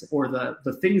projects or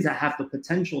the things that have the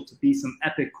potential to be some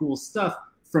epic, cool stuff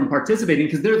from participating,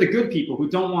 because they're the good people who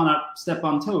don't want to step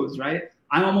on toes, right?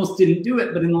 I almost didn't do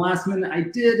it, but in the last minute I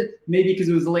did, maybe because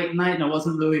it was a late night and I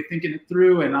wasn't really thinking it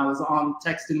through, and I was on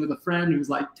texting with a friend who was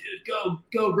like, dude,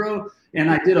 go, bro.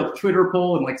 And I did a Twitter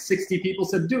poll and like 60 people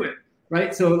said, do it,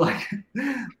 right? So like,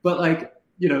 but like,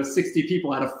 60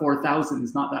 people out of 4,000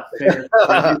 is not that fair.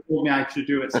 They told me I should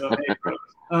do it, so hey, bro.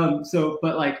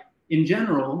 But like, in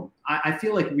general, I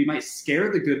feel like we might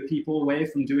scare the good people away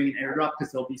from doing an airdrop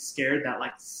because they'll be scared that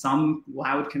like some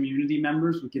loud community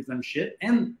members would give them shit,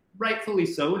 and rightfully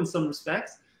so in some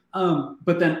respects.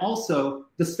 But then also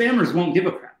the spammers won't give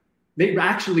a crap. they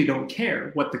actually don't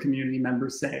care what the community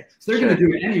members say. So they're going to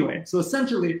do it anyway. So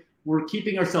essentially, we're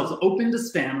keeping ourselves open to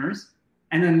spammers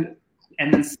and then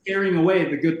scaring away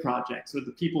the good projects or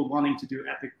the people wanting to do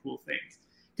epic cool things.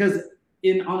 Because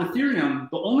on Ethereum,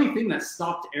 the only thing that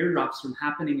stopped airdrops from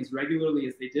happening as regularly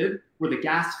as they did were the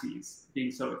gas fees being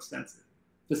so expensive.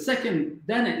 The second,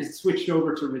 then it is switched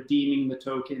over to redeeming the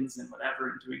tokens and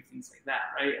whatever and doing things like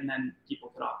that, right? And then people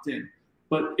could opt in.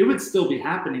 But it would still be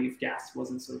happening if gas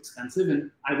wasn't so expensive. And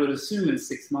I would assume in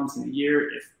 6 months and a year,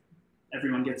 if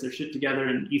everyone gets their shit together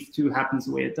and ETH2 happens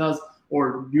the way it does,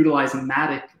 or utilizing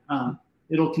Matic,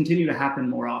 it'll continue to happen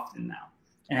more often now.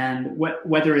 And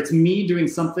whether it's me doing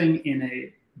something in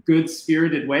a good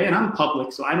spirited way, and I'm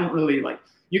public, so I don't really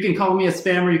you can call me a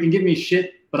spammer, you can give me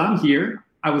shit, but I'm here.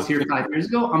 I was here 5 years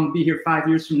ago. I'm gonna be here 5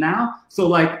 years from now. So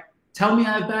tell me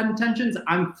I have bad intentions.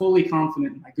 I'm fully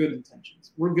confident in my good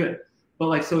intentions. We're good.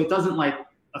 But so it doesn't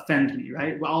offend me,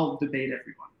 right? Well, I'll debate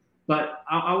everyone. But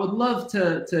I would love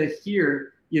to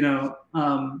hear,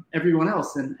 everyone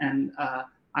else. And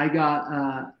I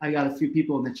got a few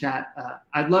people in the chat.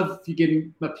 I'd love if you give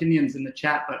me opinions in the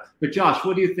chat. But Josh,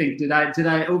 what do you think? Did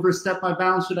I overstep my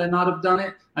bounds? Should I not have done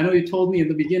it? I know you told me in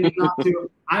the beginning not to.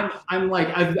 I've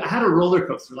had a roller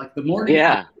coaster. The morning,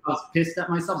 I was pissed at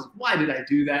myself. I was like, why did I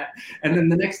do that? And then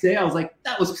the next day, I was like,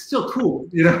 that was still cool,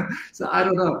 So I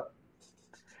don't know.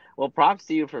 Well, props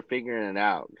to you for figuring it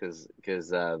out, because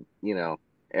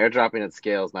airdropping at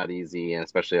scale is not easy, and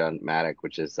especially on Matic,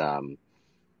 which is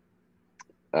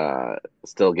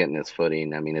still getting its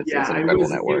footing. I mean, it's an incredible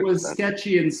network. It was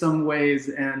sketchy in some ways,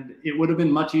 and it would have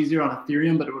been much easier on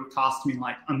Ethereum, but it would have cost me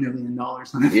 $1 million on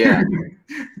Ethereum.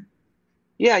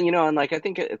 Yeah, and I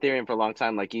think Ethereum for a long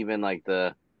time, even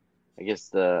the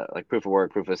proof of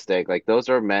work, proof of stake, those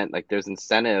are meant, there's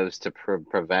incentives to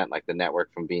prevent the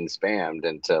network from being spammed,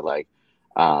 and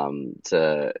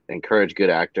to encourage good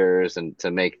actors and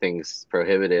to make things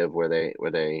prohibitive where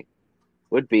they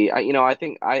would be. I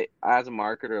think as a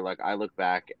marketer, I look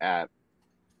back at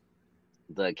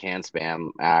the Can Spam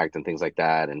Act and things like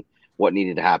that, and what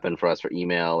needed to happen for us for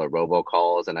email or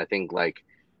robocalls. And I think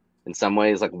in some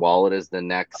ways, wallet is the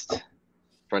next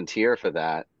frontier for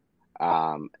that.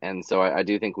 And so I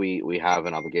do think we have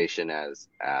an obligation as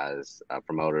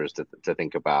promoters to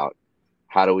think about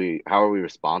how are we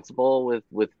responsible with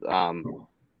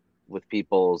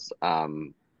people's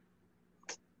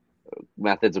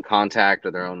methods of contact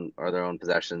or their own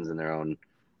possessions and their own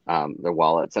their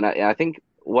wallets. And I think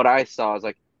what I saw is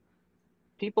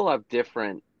people have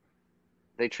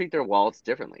they treat their wallets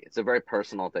differently. It's a very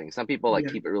personal thing. Some people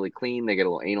keep it really clean. They get a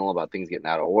little anal about things getting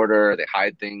out of order. They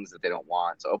hide things that they don't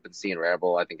want. So OpenSea and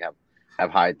Rarible, I think, have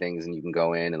hide things, and you can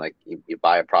go in and you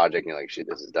buy a project and you're like, shit,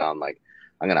 this is dumb. I'm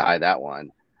gonna hide that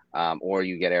one. Or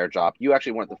you get airdrop. You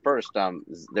actually weren't the first.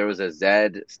 There was a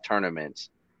Zed tournament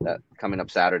that coming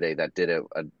up Saturday that did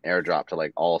an airdrop to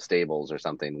all stables or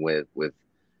something with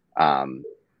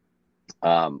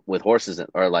horses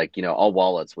all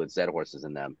wallets with Zed horses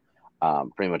in them.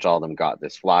 Pretty much all of them got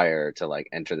this flyer to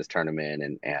enter this tournament,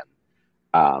 and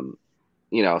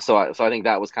so I think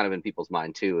that was kind of in people's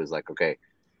mind too, is okay,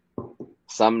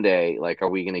 someday are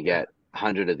we going to get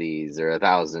 100 of these or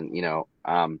 1,000,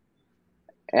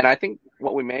 and I think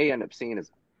what we may end up seeing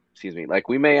is,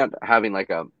 we may end up having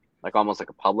almost a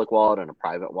public wallet and a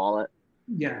private wallet.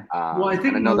 Yeah. Well, I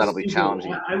think I know that'll be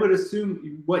challenging. I would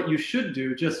assume what you should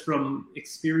do, just from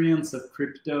experience of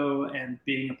crypto and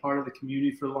being a part of the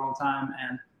community for a long time,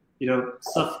 and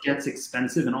stuff gets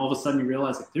expensive, and all of a sudden you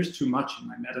realize there's too much in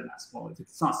my MetaMask wallet.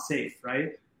 It's not safe,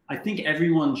 right? I think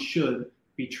everyone should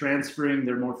be transferring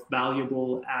their more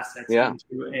valuable assets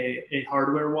into a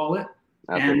hardware wallet.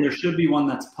 Absolutely. And there should be one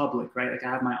that's public, right? I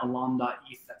have my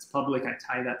Alon.eth that's public. I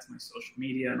tie that to my social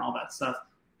media and all that stuff.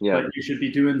 Yeah. But you should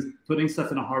be putting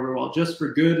stuff in a hardware wallet just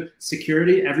for good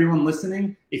security. Everyone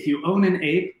listening, if you own an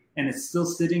ape and it's still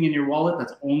sitting in your wallet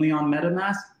that's only on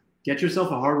MetaMask, get yourself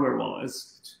a hardware wallet.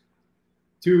 It's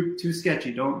too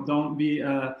sketchy. Don't be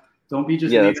just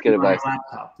let's get on advice. your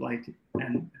laptop right.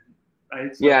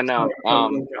 So,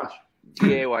 Josh.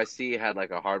 DAYC had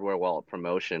a hardware wallet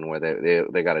promotion where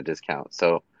they got a discount.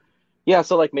 So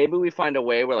maybe we find a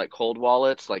way where cold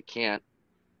wallets can't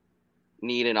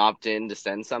need an opt-in to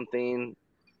send something,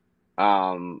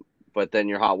 but then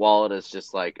your hot wallet is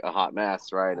just a hot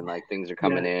mess, right? And things are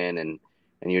coming in, and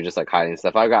you're just hiding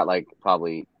stuff. I've got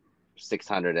probably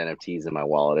 600 NFTs in my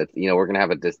wallet. We're gonna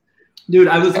have Dude,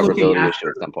 I was a looking rebuilding issue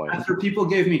at some point. after people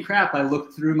gave me crap. I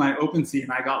looked through my OpenSea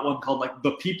and I got one called like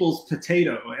the People's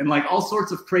Potato and like all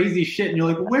sorts of crazy shit. And you're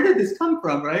like, where did this come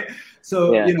from, right?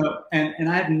 So Yeah. you know, and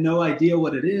I have no idea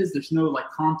what it is. There's no like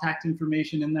contact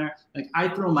information in there. Like I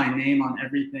throw my name on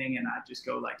everything and I just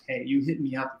go like, hey, you hit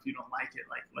me up if you don't like it.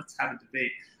 Like let's have a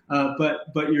debate.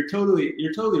 But you're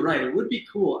totally right. It would be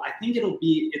cool. I think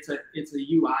it's a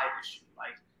UI issue.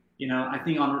 Like, you know, I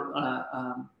think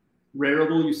on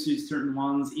Rarible, you see certain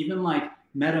ones, even like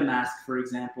MetaMask, for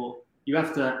example, you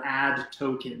have to add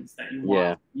tokens that you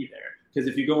want to be there. Because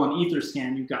if you go on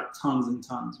Etherscan, you've got tons and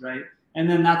tons, right? And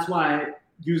then that's why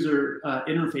user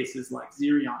interfaces like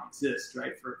Zerion exist,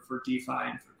 right, for DeFi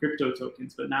and for crypto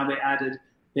tokens. But now they added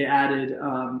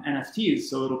NFTs,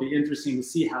 so it'll be interesting to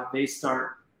see how they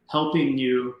start helping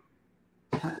you,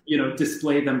 you know,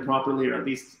 display them properly, or at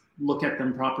least look at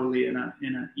them properly in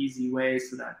an easy way,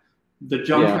 so that the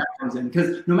jump that comes in.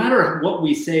 Because no matter what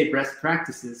we say best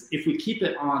practices, if we keep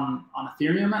it on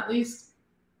Ethereum at least,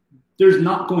 there is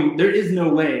no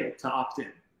way to opt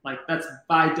in. Like that's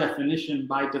by definition,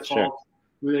 by default,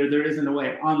 there isn't a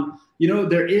way. You know,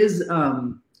 there is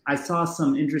I saw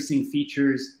some interesting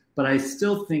features, but I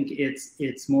still think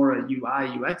it's more a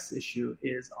UI UX issue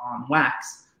is on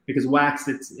Wax, because Wax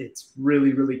it's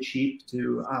really, really cheap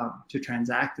to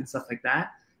transact and stuff like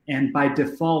that. And by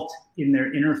default, in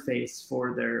their interface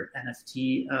for their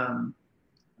NFT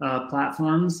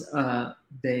platforms,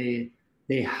 they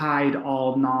hide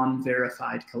all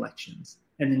non-verified collections,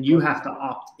 and then you have to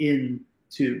opt in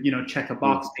to, you know, check a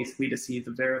box basically to see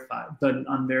the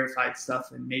unverified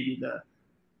stuff, and maybe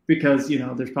because you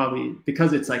know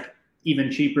because it's like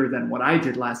even cheaper than what I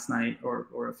did last night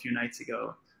or a few nights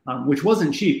ago. Which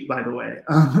wasn't cheap, by the way.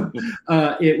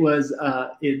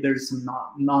 There's some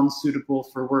non-suitable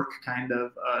for work kind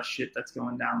of shit that's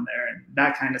going down there, and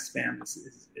that kind of spam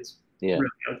is really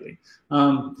ugly.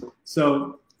 I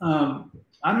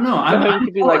don't know.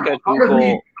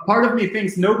 Part of me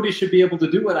thinks nobody should be able to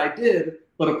do what I did,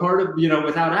 but a part of, you know,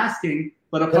 without asking.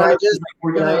 But a part of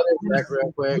we're gonna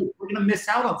miss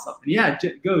out on something. Yeah,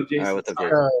 go, Jason. All right, I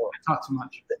talk too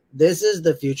much. This is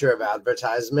the future of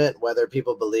advertisement, whether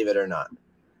people believe it or not.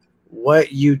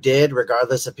 What you did,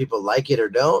 regardless if people like it or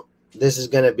don't, this is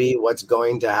going to be what's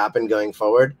going to happen going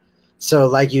forward. So,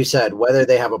 like you said, whether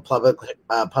they have a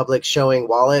public showing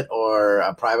wallet or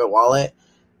a private wallet,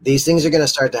 these things are going to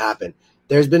start to happen.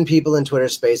 There's been people in Twitter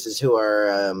Spaces who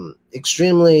are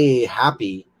extremely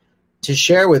happy to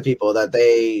share with people that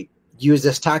they use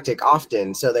this tactic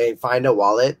often. So they find a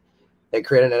wallet, they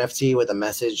create an NFT with a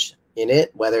message in it,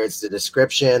 whether it's the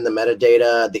description, the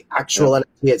metadata, the actual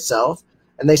NFT itself,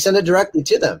 and they send it directly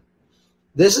to them.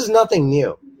 This is nothing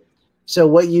new. So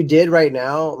what you did right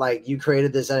now, like you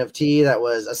created this NFT that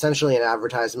was essentially an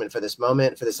advertisement for this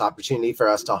moment, for this opportunity for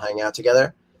us to all hang out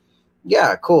together.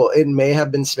 Yeah, cool. It may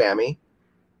have been spammy.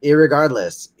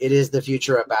 Irregardless, it is the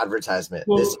future of advertisement.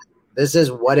 Well, this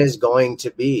is what is going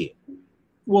to be.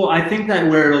 Well, I think that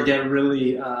where it'll get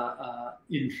really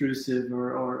intrusive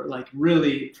or like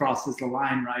really crosses the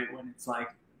line, right? When it's like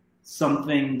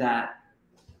something that,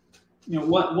 you know,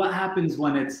 what happens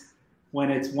when it's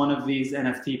one of these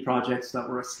NFT projects that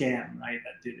were a scam, right?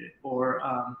 That did it, or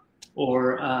I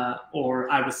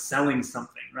was selling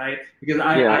something, right? Because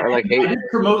I did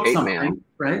promote something, man.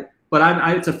 Right? But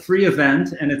it's a free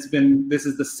event, and this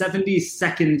is the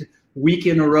 72nd week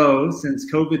in a row since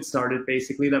COVID started,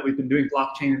 basically, that we've been doing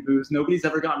blockchain and booze. Nobody's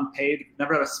ever gotten paid,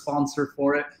 never had a sponsor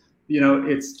for it. You know,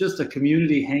 it's just a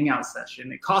community hangout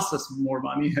session. It costs us more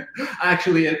money.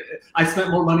 Actually, I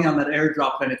spent more money on that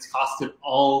airdrop than it's costed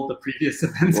all the previous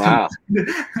events. Wow.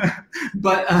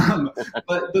 But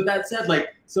that said,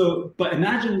 but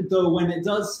imagine though when it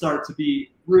does start to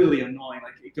be really annoying,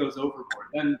 like it goes overboard,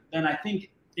 then I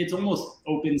think it's almost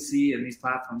OpenSea and these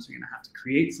platforms are going to have to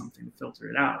create something to filter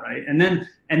it out, right? And then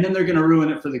they're going to ruin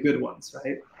it for the good ones,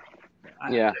 right? I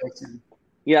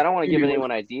don't want to give anyone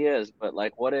ideas, but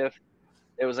like, what if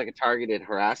it was like a targeted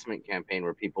harassment campaign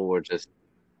where people were just,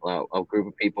 a group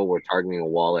of people were targeting a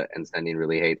wallet and sending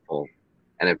really hateful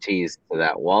NFTs to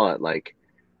that wallet? Like,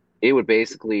 it would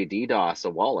basically DDoS a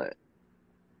wallet.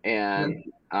 And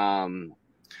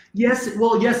yes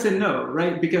and no,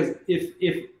 right? Because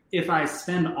if I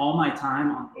spend all my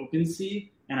time on OpenSea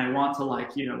and I want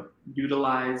to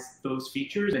utilize those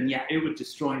features, then yeah, it would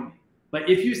destroy me. But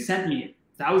if you sent me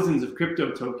thousands of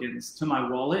crypto tokens to my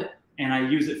wallet and I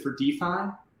use it for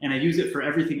DeFi and I use it for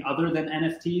everything other than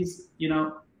NFTs,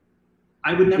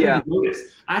 I would never notice.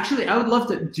 Actually, I would love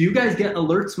to. Do you guys get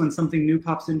alerts when something new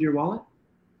pops into your wallet?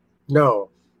 No,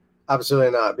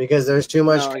 absolutely not, because there's too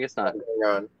much I guess not. going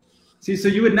on. See, so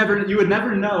you would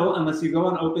never know unless you go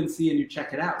on OpenSea and you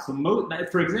check it out. So,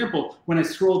 for example, when I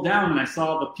scrolled down and I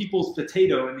saw the People's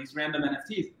Potato and these random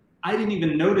NFTs, I didn't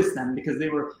even notice them because they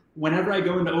were. Whenever I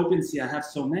go into OpenSea, I have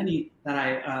so many that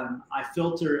I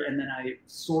filter and then I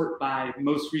sort by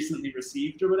most recently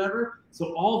received or whatever.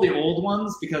 So all the old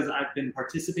ones, because I've been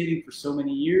participating for so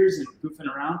many years and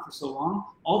goofing around for so long,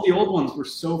 all the old ones were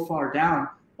so far down,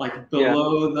 like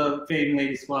below the Fame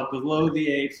Lady Squad, below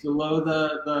the apes, below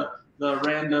the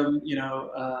random,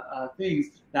 things,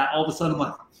 that all of a sudden I'm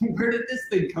like, where did this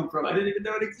thing come from? I didn't even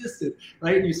know it existed,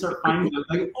 right? And you start finding them,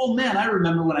 like, oh man, I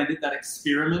remember when I did that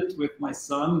experiment with my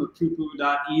son, the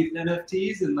poo-poo.eth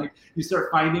NFTs, and like you start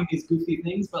finding these goofy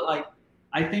things. But like,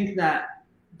 I think that's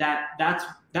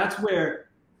where,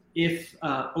 if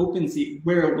OpenSea,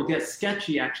 where it will get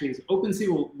sketchy actually, is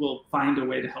OpenSea will find a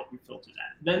way to help you filter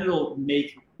that. Then it'll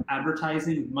make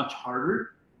advertising much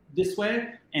harder this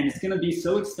way, and it's going to be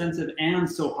so expensive and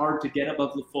so hard to get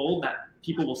above the fold that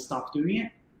people will stop doing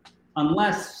it,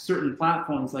 unless certain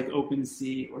platforms like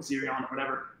OpenSea or Zerion or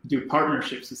whatever do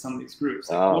partnerships with some of these groups.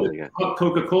 Like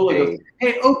Coca-Cola goes,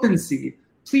 hey, OpenSea,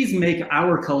 please make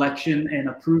our collection an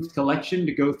approved collection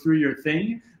to go through your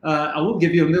thing. I will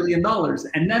give you $1 million,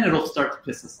 and then it'll start to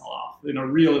piss us all off in a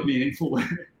real meaningful way.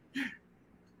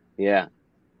 Yeah.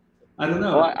 I don't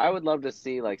know. Well, I would love to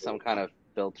see like some kind of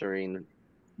filtering.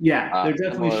 Yeah, there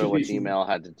definitely should be. What Gmail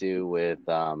had to do with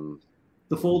the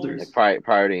folders, like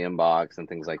priority inbox and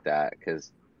things like that.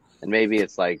 And maybe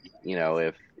it's like,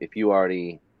 if you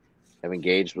already have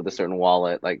engaged with a certain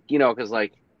wallet, like, because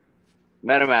like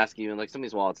MetaMask, even like some of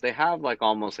these wallets, they have like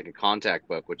almost like a contact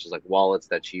book, which is like wallets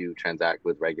that you transact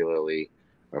with regularly.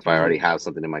 Or if I already have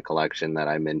something in my collection that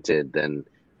I minted, then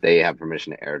they have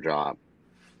permission to airdrop.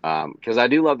 Because I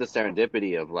do love the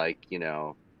serendipity of like,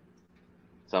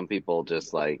 some people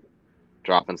just like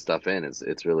dropping stuff in.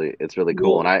 It's really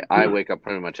cool. And I wake up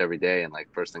pretty much every day and like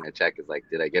first thing I check is like,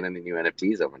 did I get any new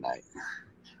NFTs overnight?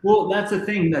 Well, that's the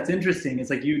thing that's interesting. It's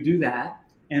like you do that,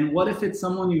 and what if it's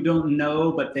someone you don't know,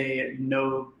 but they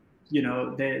know,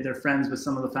 they're friends with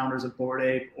some of the founders of Bored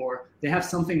Ape, or they have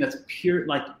something that's pure,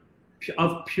 like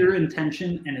of pure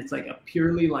intention, and it's like a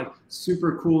purely like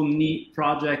super cool, neat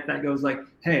project that goes like,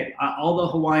 hey, all the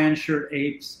Hawaiian shirt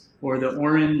apes or the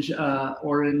orange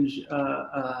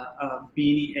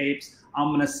beanie apes,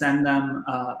 I'm gonna send them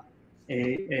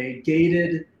a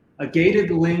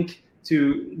gated link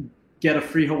to get a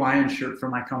free Hawaiian shirt for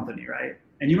my company, right?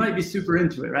 And you might be super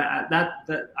into it, right? I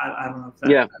don't know if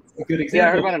that's a good example. Yeah,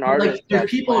 I heard about an artist. Like,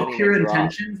 there's people of pure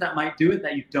intentions that might do it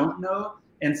that you don't know,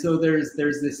 and so there's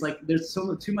this like there's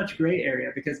too much gray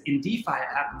area, because in DeFi it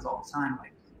happens all the time,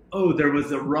 like, oh, there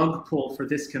was a rug pull for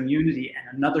this community and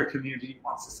another community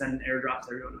wants to send an airdrop to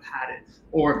everyone who had it.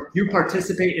 Or you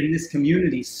participate in this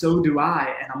community, so do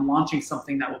I, and I'm launching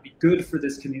something that will be good for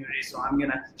this community, so I'm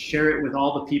going to share it with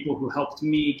all the people who helped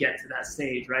me get to that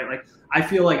stage, right? Like, I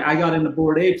feel like I got into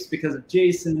Bored Apes because of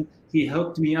Jason. He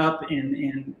hooked me up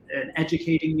in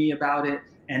educating me about it.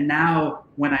 And now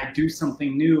when I do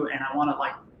something new and I want to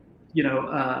like,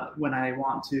 when I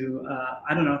want to,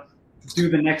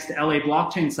 do the next LA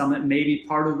Blockchain Summit, maybe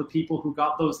part of the people who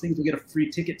got those things will get a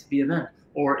free ticket to the event.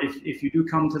 Or if you do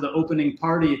come to the opening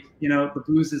party, the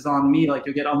booze is on me, like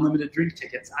you'll get unlimited drink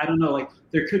tickets. I don't know, like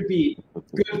there could be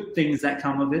good things that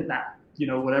come of it, that,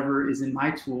 whatever is in my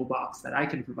toolbox that I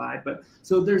can provide. But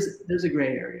so there's a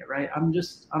gray area, right? I'm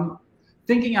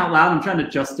thinking out loud. I'm trying to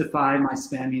justify my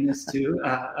spamminess too.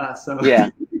 So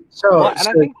yeah.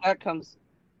 I think that comes.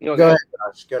 Go ahead,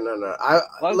 Josh. No.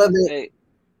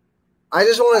 I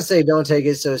just want to say, don't take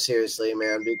it so seriously,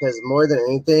 man, because more than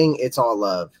anything, it's all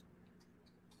love.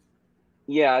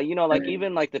 Yeah, like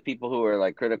even like the people who were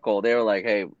like critical, they were like,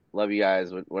 hey, love you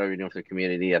guys, whatever you're doing for the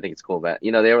community. I think it's cool. But,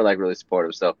 they were like really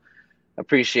supportive. So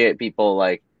appreciate people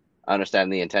like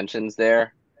understanding the intentions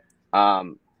there.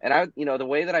 And I, the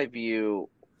way that I view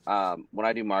when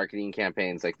I do marketing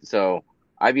campaigns, like, so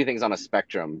I view things on a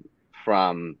spectrum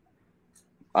from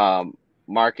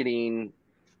marketing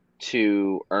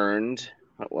to earned,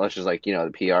 which is like,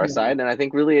 the PR side. And I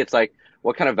think really it's like,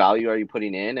 what kind of value are you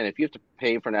putting in? And if you have to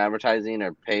pay for an advertising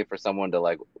or pay for someone to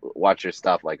like watch your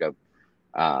stuff, like a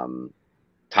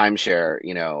timeshare,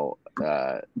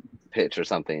 pitch or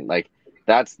something, like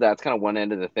that's kind of one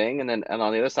end of the thing. And then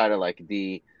on the other side are like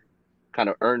the kind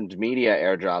of earned media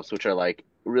airdrops, which are like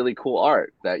really cool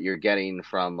art that you're getting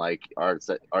from like artists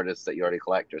that you already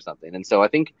collect or something. And so I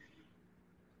think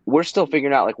we're still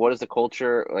figuring out like what is the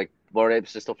culture, like Bored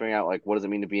Apes is still figuring out like what does it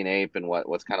mean to be an ape and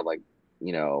what's kind of like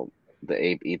the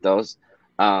ape ethos.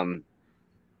 And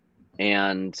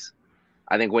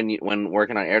I think when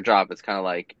working on airdrop, it's kind of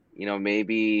like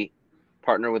maybe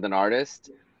partner with an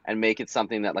artist and make it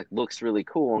something that like looks really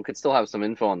cool and could still have some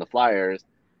info on the flyers,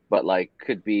 but like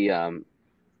could be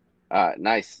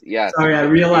nice. Yeah. Sorry, I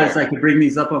realized I could bring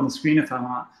these up on the screen if I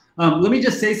want. Let me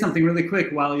just say something really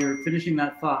quick while you're finishing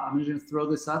that thought. I'm just going to throw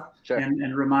this up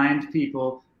and remind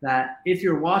people that if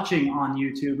you're watching on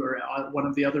YouTube or one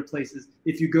of the other places,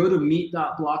 if you go to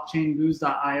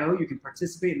meet.blockchainbooze.io, you can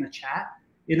participate in the chat.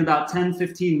 In about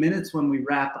 10-15 minutes when we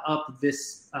wrap up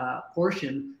this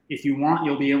portion, if you want,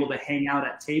 you'll be able to hang out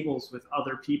at tables with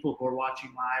other people who are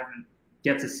watching live and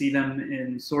get to see them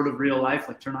in sort of real life,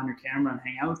 like turn on your camera and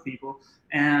hang out with people.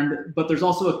 But there's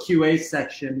also a QA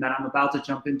section that I'm about to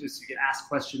jump into so you can ask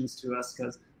questions to us,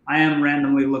 because I am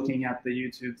randomly looking at the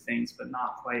YouTube things, but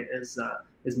not quite as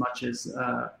much as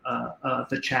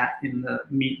the chat in the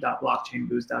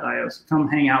meet.blockchainbooze.io. So come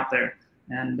hang out there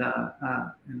and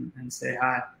say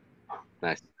hi.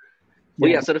 Nice.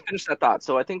 Well, yeah. So to finish that thought,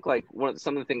 so I think like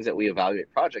some of the things that we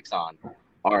evaluate projects on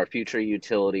are future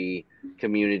utility,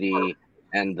 community,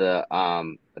 and the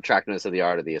attractiveness of the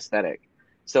art or the aesthetic.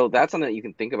 So that's something that you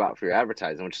can think about for your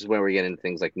advertising, which is where we get into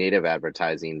things like native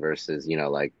advertising versus,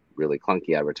 like really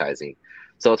clunky advertising.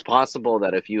 So it's possible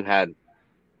that if you had,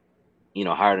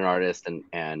 hired an artist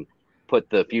and put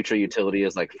the future utility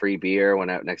as like free beer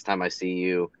next time I see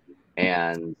you,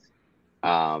 and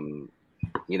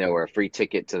or a free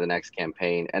ticket to the next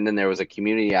campaign. And then there was a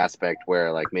community aspect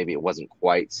where like maybe it wasn't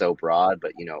quite so broad,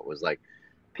 but it was like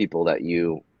people that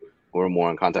you were more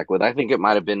in contact with. I think it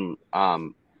might have been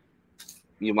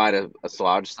you might have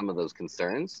assuaged some of those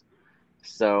concerns.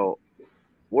 So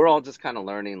we're all just kind of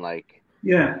learning like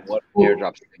what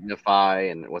airdrops signify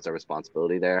and what's our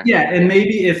responsibility there. Yeah, and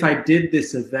maybe if I did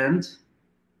this event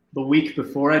the week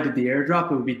before I did the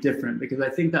airdrop, it would be different, because I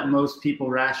think that most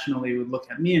people rationally would look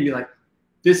at me and be like,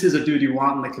 this is a dude you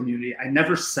want in the community. I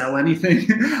never sell anything.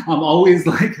 I'm always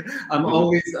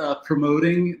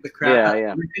promoting the crap out of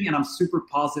everything, and I'm super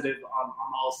positive on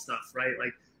all stuff, right?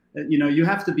 Like, you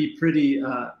have to be pretty,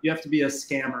 you have to be a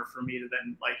scammer for me to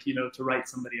then to write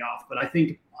somebody off. But I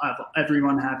think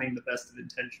everyone having the best of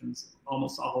intentions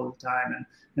almost all the time,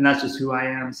 and that's just who I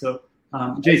am. So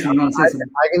Jason, you want to say something?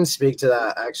 I can speak to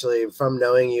that actually from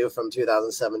knowing you from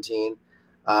 2017.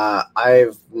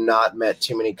 I've not met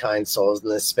too many kind souls in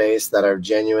this space that are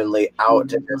genuinely out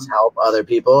to just help other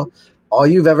people. All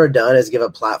you've ever done is give a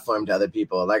platform to other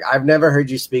people. Like, I've never heard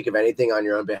you speak of anything on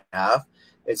your own behalf.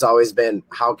 It's always been,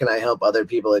 how can I help other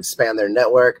people expand their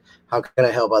network? How can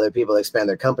I help other people expand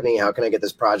their company? How can I get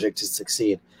this project to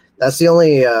succeed? That's the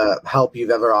only help you've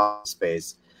ever offered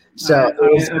space. So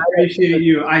I appreciate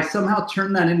you. I somehow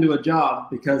turned that into a job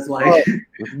because, like,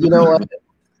 you know what?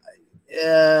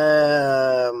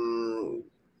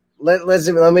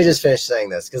 Let me just finish saying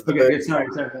this, because sorry.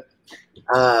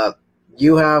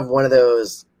 You have one of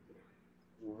those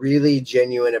really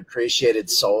genuine, appreciated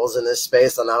souls in this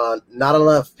space that not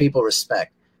enough people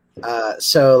respect.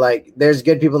 So like, there's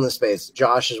good people in the space.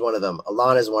 Josh is one of them.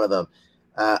 Alana is one of them.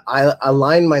 I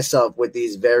align myself with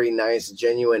these very nice,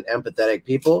 genuine, empathetic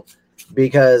people,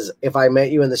 because if I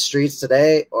met you in the streets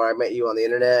today, or I met you on the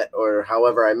internet, or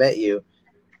however I met you,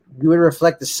 you would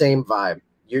reflect the same vibe.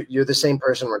 You're the same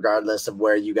person regardless of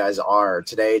where you guys are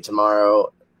today,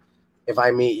 tomorrow. If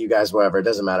I meet you guys wherever, it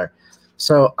doesn't matter.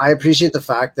 So I appreciate the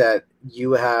fact that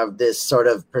you have this sort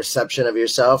of perception of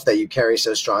yourself that you carry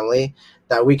so strongly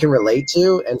that we can relate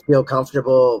to and feel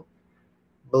comfortable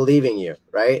believing you,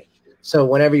 right? So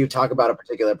whenever you talk about a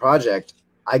particular project,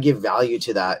 I give value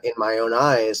to that in my own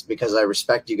eyes because I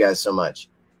respect you guys so much.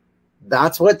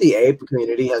 That's what the ape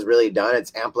community has really done.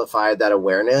 It's amplified that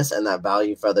awareness and that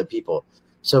value for other people.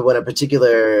 So when a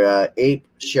particular ape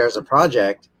shares a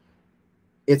project,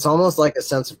 it's almost like a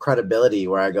sense of credibility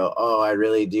where I go, oh, I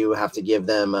really do have to give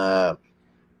them, I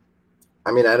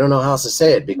don't know how else to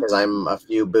say it because I'm a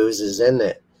few boozes in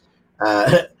it.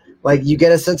 Like, you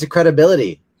get a sense of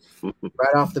credibility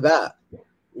right off the bat.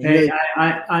 Hey,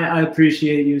 I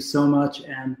appreciate you so much.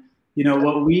 And,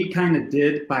 what we kind of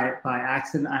did by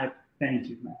accident, I thank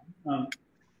you, man.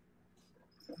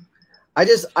 I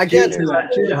can't do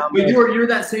that. But you're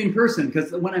that same person,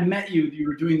 because when I met you, you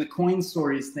were doing the coin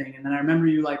stories thing, and then I remember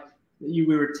you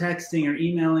we were texting or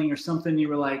emailing or something. You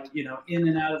were like, in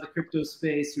and out of the crypto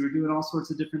space. You were doing all sorts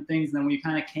of different things, and then we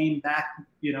kind of came back,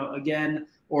 again,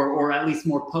 or at least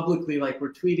more publicly, like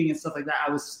we're tweeting and stuff like that.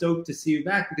 I was stoked to see you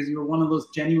back because you were one of those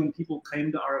genuine people who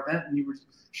came to our event, and you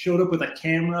showed up with a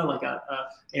camera,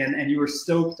 and you were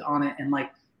stoked on it, and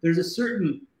like there's a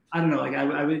certain. I don't know, like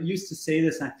I used to say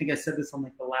this, and I think I said this on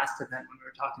like the last event when we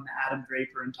were talking to Adam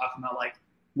Draper and talking about like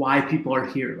why people are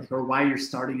here, like, or why you're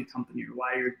starting a company or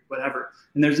why you're whatever.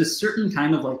 And there's a certain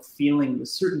kind of like feeling with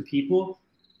certain people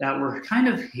that we're kind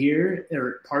of here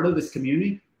or part of this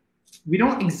community. We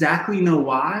don't exactly know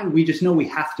why. We just know we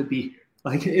have to be here.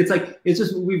 Like it's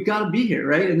just we've got to be here,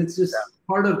 right? And it's just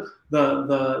part of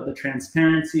the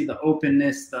transparency, the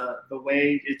openness, the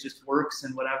way it just works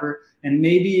and whatever. And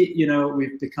maybe, you know,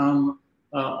 we've become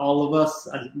all of us,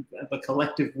 the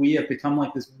collective we have become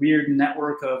like this weird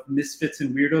network of misfits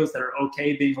and weirdos that are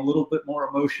okay being a little bit more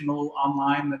emotional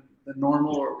online than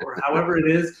normal or however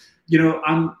it is. You know,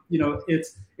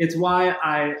 it's why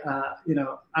I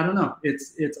don't know.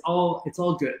 It's all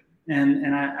good.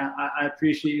 And I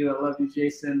appreciate you. I love you,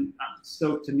 Jason. I'm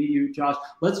stoked to meet you, Josh.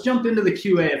 Let's jump into the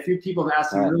QA. A few people have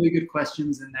asked some really good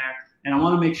questions in there, and I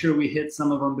want to make sure we hit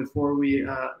some of them before we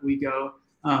go.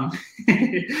 A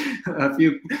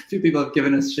few people have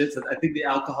given us shit, so I think the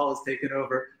alcohol has taken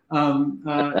over.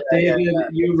 David,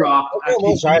 you rock.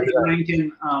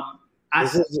 Rankin,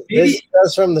 this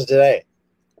is from today.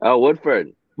 Oh,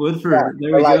 Woodford. There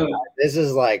we go. This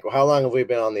is like, how long have we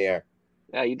been on the air?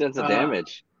 Yeah, you done some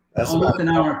damage. That's almost an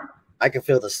hour. I can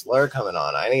feel the slur coming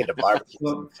on. I need to barbecue.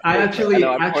 Well, I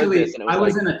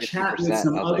was in a chat with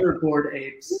some other Bored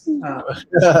Apes.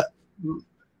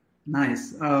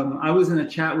 Nice. I was in a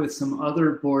chat with some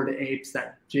other Bored Apes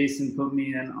that Jason put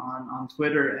me in on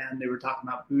Twitter, and they were talking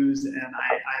about booze. And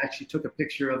I actually took a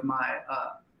picture of my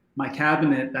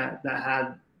cabinet that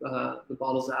had the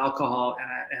bottles of alcohol,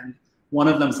 and one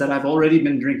of them said, "I've already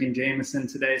been drinking Jameson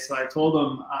today." So I told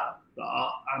them,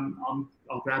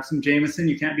 I'll grab some Jameson.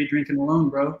 You can't be drinking alone,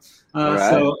 bro.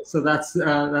 Right. So that's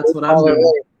what I'm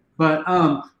doing. But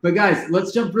guys,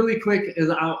 let's jump really quick.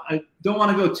 I don't want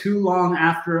to go too long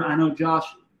after. I know Josh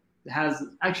has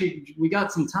actually, we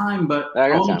got some time, but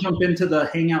I want to jump into the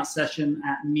hangout session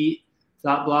at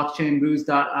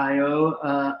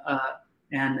meet.blockchainbooze.io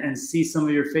and see some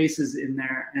of your faces in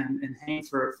there and hang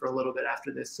for a little bit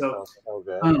after this. So,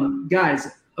 guys,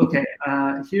 okay,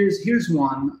 here's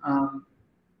one.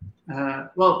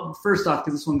 Well, first off,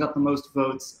 because this one got the most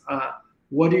votes,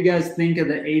 what do you guys think of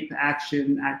the ape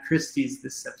action at Christie's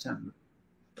this September?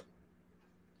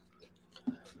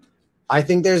 I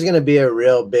think there's going to be a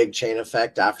real big chain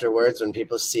effect afterwards. When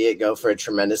people see it go for a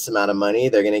tremendous amount of money,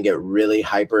 they're going to get really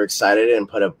hyper excited and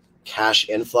put a cash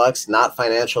influx. Not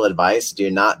financial advice. Do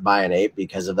not buy an ape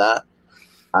because of that.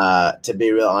 To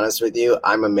be real honest with you,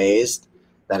 I'm amazed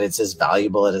that it's as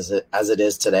valuable as it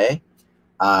is today.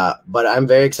 But I'm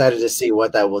very excited to see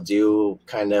what that will do.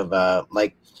 Kind of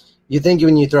like, you think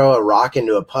when you throw a rock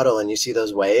into a puddle and you see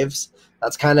those waves,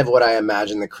 that's kind of what I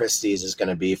imagine the Christie's is going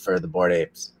to be for the Bored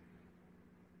Apes.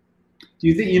 Do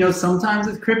you think, sometimes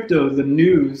with crypto, the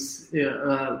news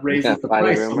raises the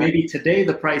price. So maybe today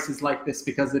the price is like this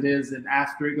because it is, and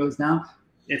after it goes down,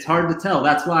 it's hard to tell.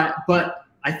 That's why, but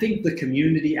I think the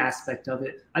community aspect of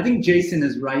it, I think Jason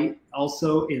is right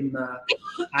also in the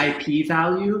IP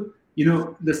value.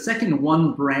 The second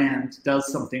one brand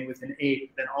does something with an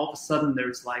ape, then all of a sudden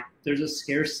there's a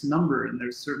scarce number and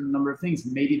there's a certain number of things.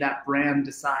 Maybe that brand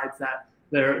decides that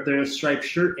they're a striped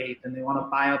shirt ape and they want to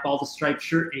buy up all the striped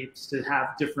shirt apes to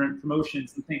have different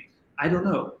promotions and things. I don't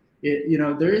know.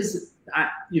 I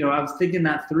was thinking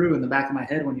that through in the back of my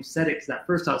head when you said it, because at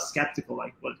first I was skeptical,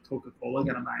 like, what, Coca-Cola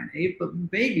gonna buy an ape? But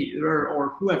maybe,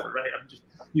 or whoever, right? I'm just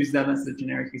use them as the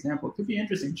generic example. It could be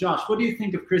interesting. Josh, what do you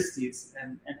think of Christie's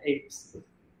and apes?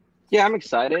 Yeah, I'm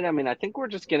excited. I mean, I think we're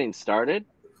just getting started.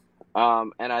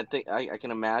 And I think I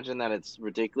can imagine that it's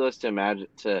ridiculous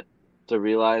to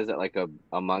realize that like a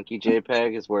monkey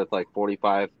JPEG is worth like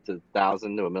 $45,000 to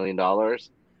 $1 million,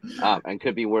 and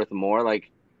could be worth more.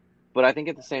 But I think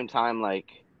at the same time,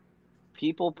 like,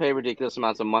 people pay ridiculous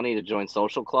amounts of money to join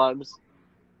social clubs,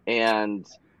 and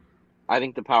I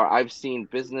think the power. I've seen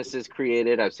businesses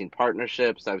created. I've seen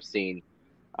partnerships. I've seen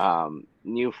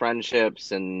new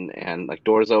friendships and like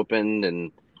doors opened and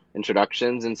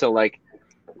introductions. And so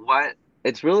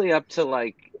it's really up to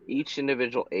like each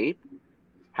individual ape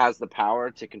has the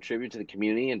power to contribute to the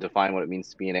community and define what it means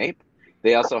to be an ape.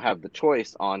 They also have the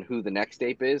choice on who the next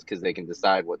ape is because they can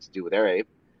decide what to do with their ape,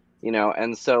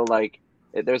 And so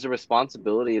there's a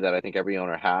responsibility that I think every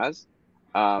owner has.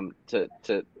 To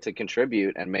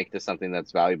contribute and make this something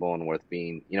that's valuable and worth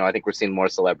being. I think we're seeing more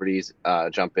celebrities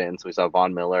jump in. So we saw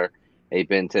Von Miller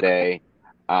ape in today,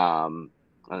 and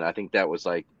I think that was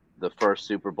like the first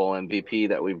Super Bowl MVP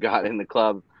that we've got in the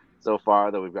club so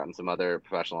far. Though we've gotten some other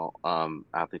professional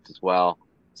athletes as well.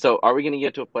 So are we going to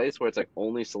get to a place where it's like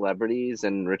only celebrities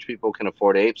and rich people can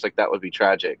afford apes? Like, that would be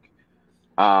tragic.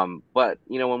 But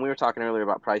when we were talking earlier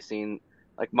about pricing,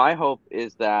 like, my hope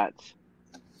is that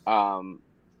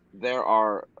there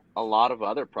are a lot of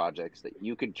other projects that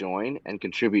you could join and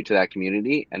contribute to that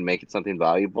community and make it something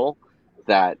valuable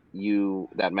that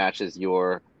matches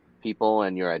your people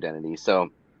and your identity.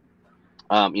 So,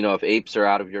 if apes are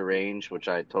out of your range, which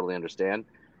I totally understand,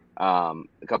 a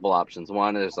couple options.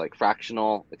 One is like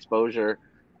fractional exposure.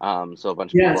 So a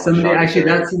bunch of people somebody actually,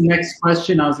 that's the next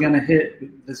question I was going to hit.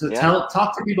 So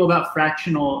talk to people about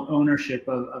fractional ownership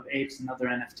of apes and other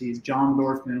NFTs. John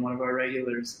Dorfman, one of our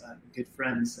regulars, good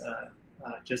friends,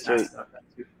 just asked about that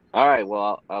too. All right,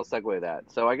 well, I'll segue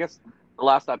that. So I guess the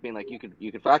last step being like you could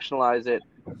fractionalize it,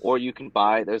 or you can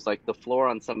buy. There's like the floor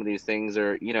on some of these things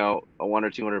are $100 or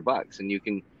 $200, and you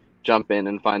can jump in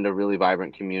and find a really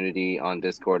vibrant community on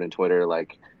Discord and Twitter,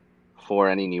 like for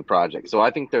any new project. So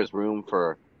I think there's room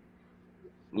for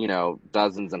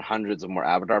dozens and hundreds of more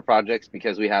avatar projects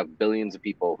because we have billions of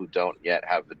people who don't yet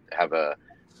have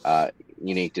a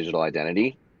unique digital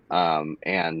identity.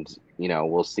 And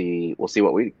we'll see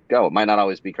what we go. It might not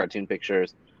always be cartoon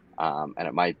pictures, and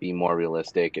it might be more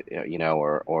realistic,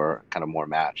 or kind of more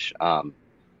match a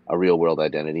real world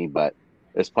identity. But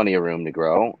there's plenty of room to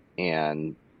grow,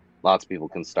 and lots of people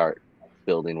can start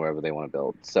building wherever they want to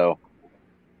build. So,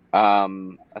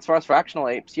 as far as fractional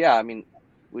apes,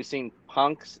 we've seen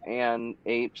punks and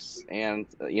apes and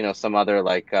some other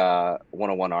like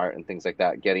 101 art and things like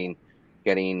that getting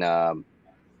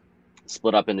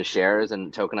split up into shares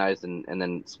and tokenized and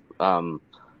then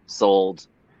sold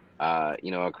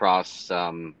across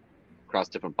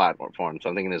different platforms. So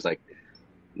I'm thinking there's like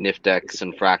Niftex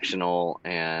and Fractional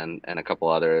and a couple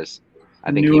others.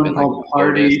 I think even like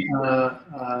Party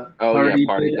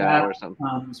Party DAO or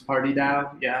something. It's Party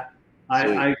DAO, yeah.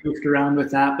 I goofed around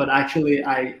with that, but actually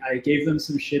I gave them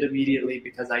some shit immediately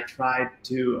because I tried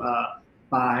to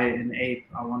buy an ape.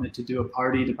 I wanted to do a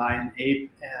party to buy an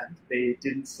ape, and they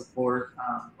didn't support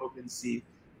OpenSea.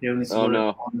 They only supported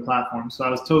on the platform, so I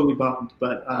was totally bummed.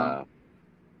 But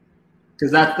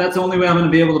because that's the only way I'm going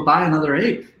to be able to buy another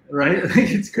ape, right?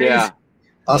 It's crazy. Yeah.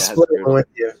 I'll split it with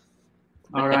you.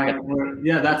 All right.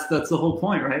 Yeah, that's the whole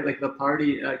point, right? Like the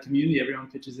party community,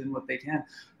 everyone pitches in what they can.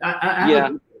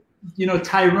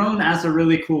 Tyrone asked a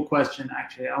really cool question.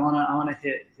 Actually, I wanna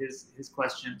hit his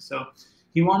question. So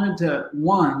he wanted to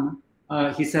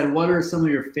he said, what are some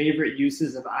of your favorite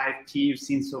uses of IP you've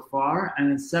seen so far?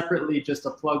 And then separately, just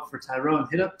a plug for Tyrone.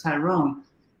 Hit up Tyrone.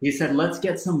 He said, let's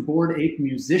get some Bored Ape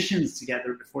musicians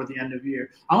together before the end of the year.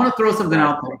 I want to throw something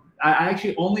out there. I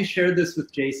actually only shared this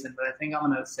with Jason, but I think I'm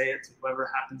going to say it to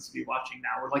whoever happens to be watching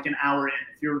now. We're like an hour in.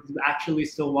 If you're actually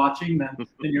still watching, then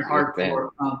you're hardcore.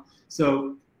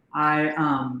 So I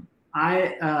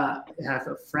have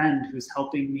a friend who's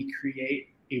helping me create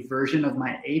a version of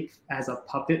my ape as a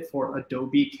puppet for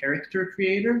Adobe Character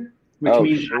Creator, which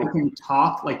means I can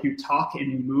talk, like you talk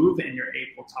and you move, and your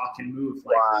ape will talk and move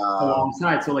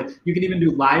alongside. So like you can even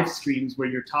do live streams where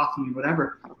you're talking and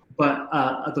whatever. But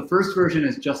the first version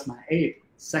is just my ape.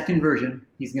 Second version,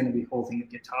 he's going to be holding a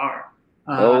guitar.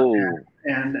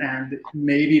 And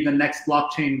maybe the next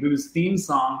Blockchain Booze theme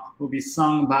song will be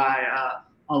sung by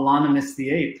Alonymous the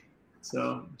Ape.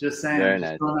 So just saying, very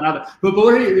nice. But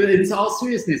in all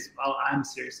seriousness, I'm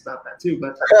serious about that too.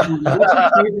 But what's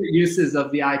your favorite uses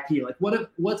of the IP? Like,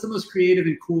 what's the most creative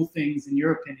and cool things, in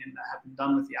your opinion, that have been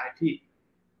done with the IP?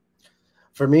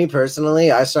 For me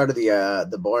personally, I started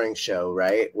the Boring Show,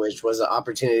 right, which was an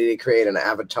opportunity to create an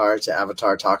avatar to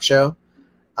avatar talk show,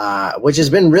 which has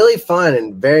been really fun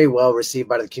and very well received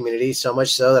by the community. So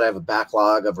much so that I have a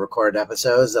backlog of recorded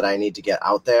episodes that I need to get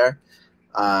out there,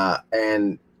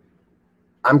 and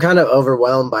I'm kind of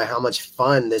overwhelmed by how much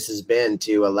fun this has been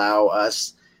to allow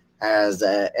us as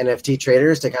NFT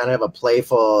traders to kind of have a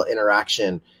playful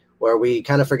interaction where we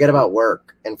kind of forget about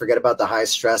work and forget about the high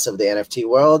stress of the NFT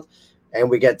world. And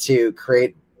we get to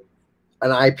create an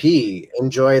IP,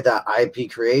 enjoy that IP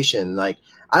creation. Like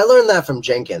I learned that from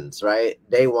Jenkins, right?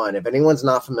 Day one. If anyone's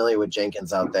not familiar with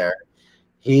Jenkins out there,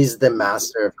 he's the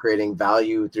master of creating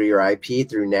value through your IP,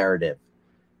 through narrative.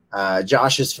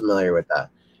 Josh is familiar with that.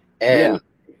 And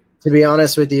to be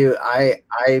honest with you,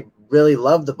 I really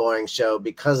love the Boring Show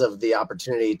because of the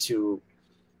opportunity to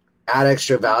add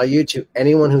extra value to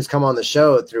anyone who's come on the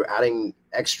show through adding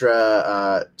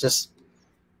extra just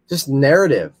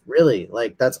narrative, really.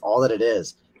 Like that's all that it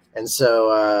is. And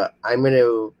so I'm going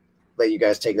to let you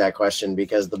guys take that question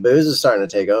because the booze is starting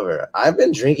to take over. I've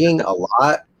been drinking a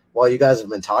lot while you guys have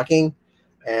been talking,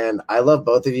 and I love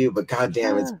both of you, but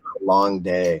goddamn, it's been a long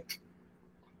day.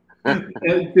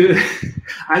 Dude,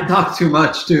 I talk too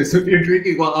much too. So if you're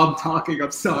drinking while I'm talking, I'm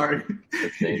sorry.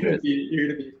 You're gonna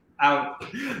be out.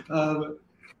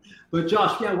 But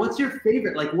Josh, what's your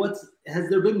favorite? Like, what's has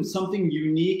there been something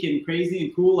unique and crazy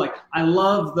and cool? Like I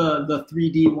love the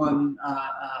 3D one,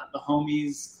 the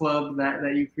Homies Club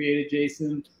that you created,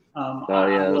 Jason. I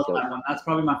love that one. That's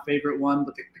probably my favorite one.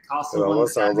 But the Picasso one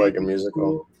almost sounds like a musical.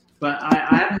 cool. But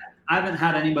I haven't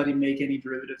had anybody make any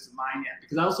derivatives of mine yet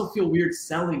because I also feel weird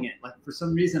selling it. Like for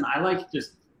some reason, I like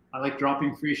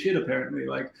dropping free shit. Apparently,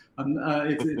 like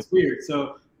it's weird.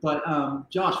 So, but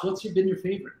Josh, what's been your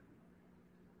favorite?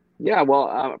 Yeah, well,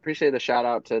 I appreciate the shout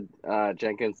out to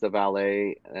Jenkins, the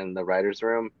valet, and the writers'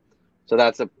 room. So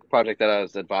that's a project that I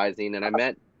was advising, and I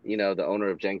met the owner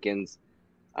of Jenkins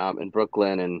in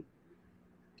Brooklyn, and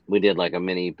we did like a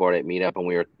mini Bored Ape meetup, and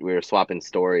we were swapping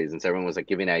stories, and so everyone was like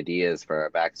giving ideas for our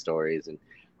backstories, and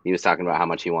he was talking about how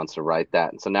much he wants to write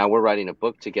that, and so now we're writing a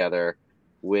book together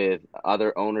with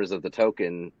other owners of the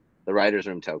token, the writers'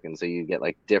 room token. So you get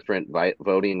like different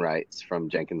voting rights from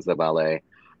Jenkins, the valet.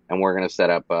 And we're going to set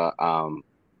up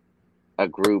a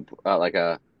group, like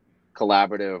a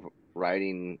collaborative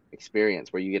writing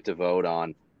experience where you get to vote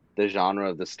on the genre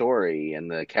of the story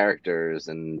and the characters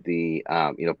and the,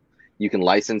 you can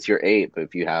license your ape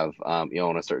if you have,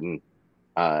 own a certain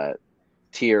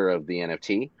tier of the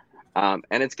NFT.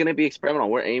 And it's going to be experimental.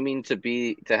 We're aiming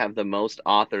to have the most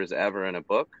authors ever in a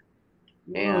book.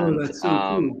 Whoa, that's so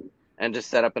cool. And just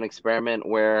set up an experiment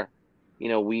where,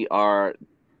 we are,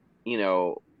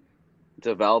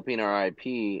 developing our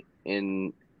IP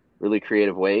in really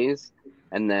creative ways,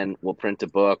 and then we'll print a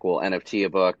book, we'll NFT a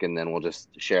book, and then we'll just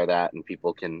share that and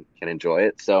people can enjoy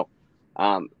it. So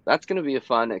that's going to be a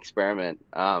fun experiment.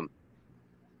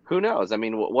 Who knows? I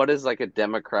mean, what does like a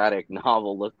democratic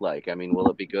novel look like? I mean, will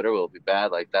it be good or will it be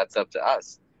bad? Like that's up to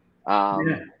us.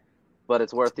 But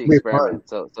it's worth the experiment.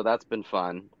 So that's been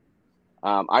fun.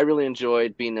 I really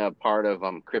enjoyed being a part of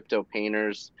Crypto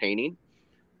Painters painting.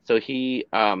 So he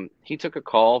took a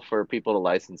call for people to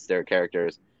license their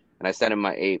characters, and I sent him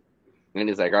my ape, and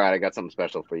he's like, "All right, I got something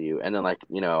special for you." And then like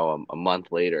a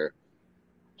month later,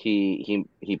 he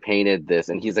painted this,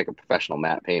 and he's like a professional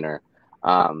matte painter,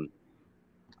 and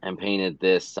painted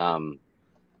this. It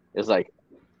was like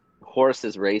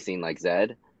horses racing like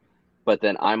Zed, but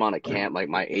then I'm on a like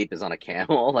my ape is on a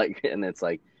camel, like, and it's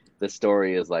like the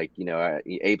story is like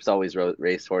apes always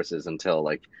race horses until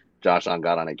like Josh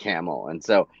got on a camel, and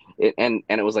so it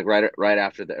was like right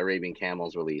after the Arabian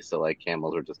Camels release, so like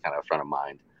camels were just kind of front of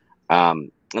mind,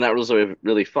 and that was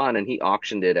really fun. And he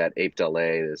auctioned it at Ape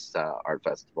LA, this art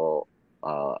festival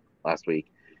last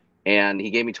week, and he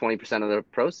gave me 20% of the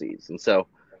proceeds, and so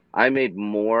I made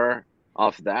more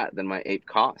off that than my ape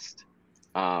cost,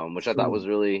 which I thought was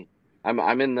really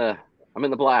I'm in the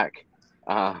black,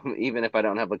 even if I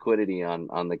don't have liquidity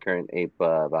on the current ape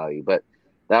value, but.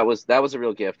 That was a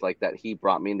real gift, like that he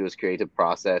brought me into his creative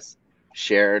process,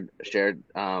 shared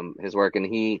his work, and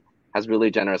he has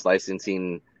really generous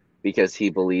licensing because he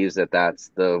believes that that's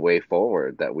the way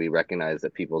forward, that we recognize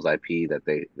that people's IP that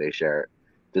they share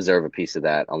deserve a piece of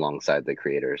that alongside the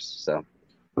creators. So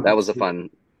that was a fun.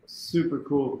 Super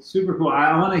cool.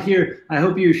 I want to hear, I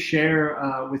hope you share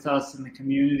with us in the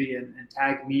community and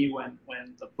tag me when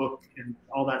the book and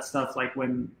all that stuff, like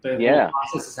when the whole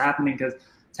process is happening, because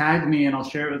tag me and I'll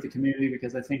share it with the community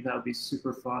because I think that would be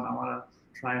super fun. I want to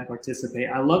try and participate.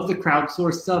 I love the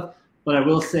crowdsource stuff, but I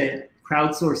will say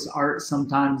crowdsource art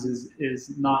sometimes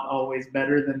is not always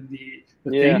better than the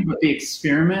thing, but the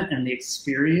experiment and the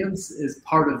experience is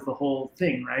part of the whole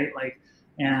thing, right? Like,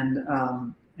 and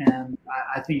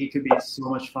I think it could be so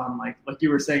much fun. Like you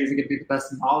were saying, is it going to be the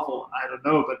best novel? I don't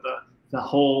know, but the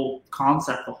whole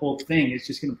concept, the whole thing is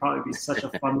just going to probably be such a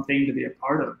fun thing to be a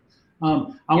part of.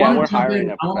 I want to jump in.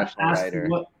 I want to ask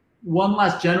one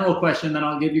last general question, then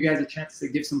I'll give you guys a chance to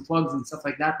give some plugs and stuff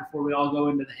like that before we all go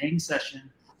into the hang session.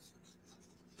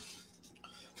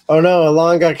 Oh no,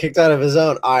 Alon got kicked out of his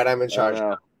own. All right, I'm in charge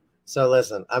now. So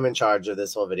listen, I'm in charge of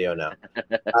this whole video now.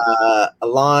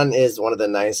 Alon is one of the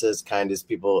nicest, kindest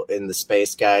people in the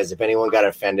space, guys. If anyone got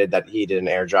offended that he did an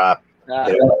airdrop,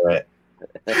 get over it.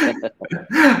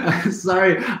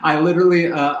 Sorry, I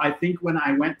literally I think when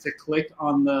I went to click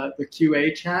on the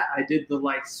QA chat, I did the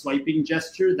like swiping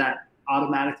gesture that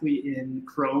automatically in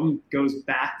Chrome goes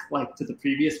back like to the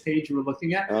previous page you were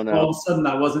looking at. Oh, no. All of a sudden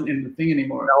I wasn't in the thing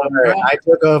anymore. I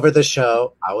took over the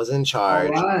show. I was in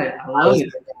charge. All right. I was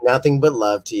giving nothing but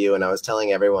love to you, and I was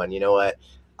telling everyone, you know what?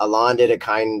 Alon did a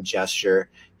kind gesture.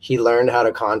 He learned how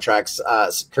to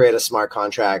create a smart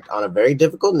contract on a very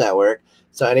difficult network.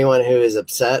 So anyone who is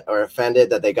upset or offended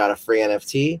that they got a free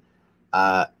NFT,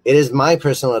 it is my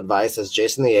personal advice as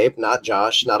Jason the Ape, not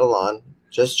Josh, not Alon,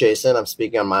 just Jason. I'm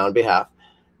speaking on my own behalf.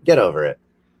 Get over it,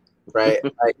 right?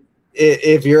 Like,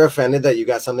 if you're offended that you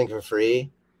got something for free,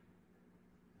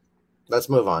 Let's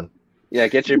move on. Yeah,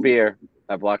 get your beer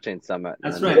at Blockchain Summit.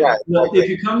 That's right. Yeah, Well, exactly. if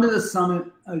you come to the summit,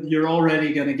 you're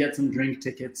already going to get some drink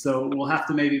tickets. So we'll have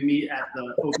to maybe meet at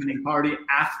the opening party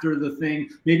after the thing.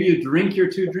 Maybe you drink your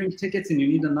 2 drink tickets and you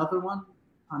need another one.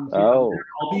 Oh.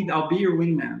 I'll be your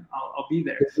wingman. I'll be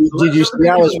there. Did you see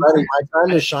I was ready? My time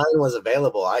to shine was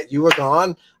available. You were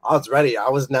gone. I was ready. I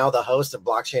was now the host of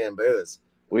Blockchain and Booze.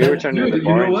 We were turning Dude, the you know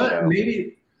boring what? show.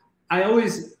 Maybe I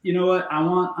always, you know what? I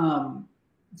want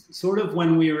sort of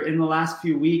when we were in the last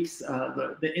few weeks,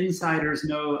 the insiders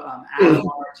know Adam on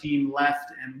our team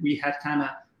left, and we had kind of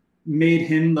made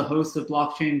him the host of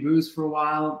Blockchain Booze for a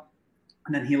while,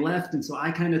 and then he left, and so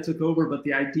I kind of took over. But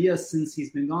the idea since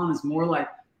he's been gone is more like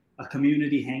a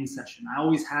community hang session. I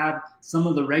always have some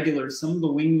of the regulars, some of the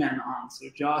wingmen on. So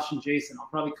Josh and Jason, I'll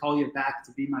probably call you back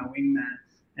to be my wingman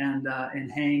and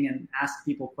hang and ask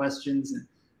people questions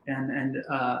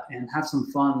and have some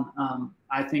fun.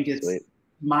 I think it's Sweet.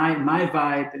 my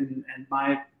vibe and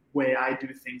my way I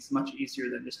do things much easier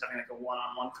than just having like a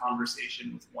one-on-one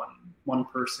conversation with one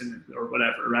person or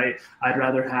whatever, right? I'd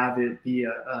rather have it be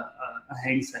a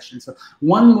hang session. So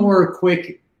one more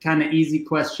quick kind of easy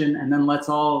question, and then let's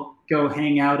all go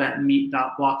hang out at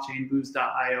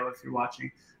meet.blockchainbooze.io if you're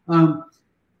watching.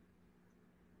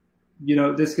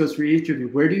 This goes for each of you.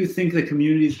 Where do you think the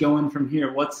community is going from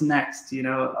here? What's next?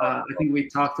 I think we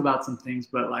talked about some things,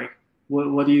 but like,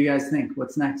 what do you guys think?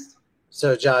 What's next?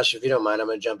 So, Josh, if you don't mind, I'm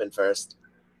going to jump in first.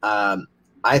 I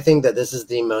think that this is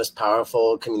the most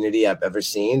powerful community I've ever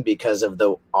seen because of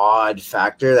the odd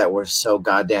factor that we're so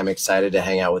goddamn excited to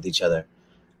hang out with each other.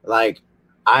 Like,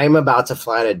 I'm about to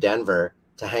fly to Denver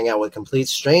to hang out with complete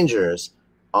strangers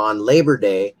on Labor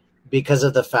Day because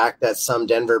of the fact that some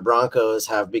Denver Broncos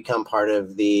have become part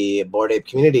of the Bored Ape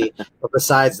community. But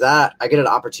besides that, I get an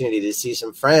opportunity to see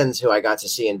some friends who I got to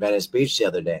see in Venice Beach the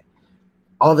other day.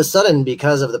 All of a sudden,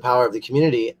 because of the power of the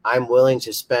community, I'm willing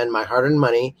to spend my hard-earned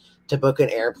money to book an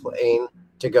airplane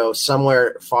to go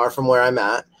somewhere far from where I'm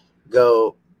at,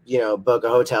 book a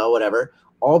hotel, whatever,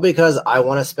 all because I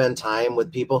want to spend time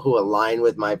with people who align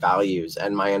with my values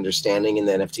and my understanding in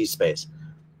the NFT space.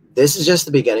 This is just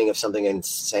the beginning of something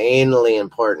insanely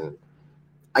important.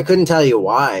 I couldn't tell you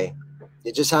why.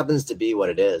 It just happens to be what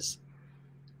it is.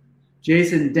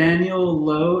 Jason, Daniel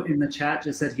Lowe in the chat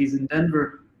just said he's in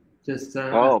Denver.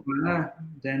 Daniel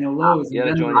Lowe is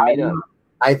in Denver.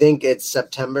 I think it's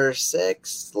September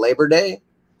 6th, Labor Day.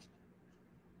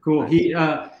 Cool.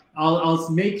 I'll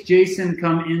make Jason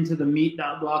come into the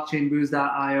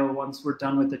meet.blockchainbooze.io once we're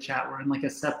done with the chat. We're in like a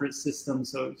separate system,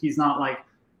 so he's not like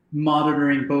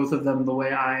monitoring both of them the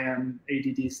way I am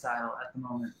ADD style at the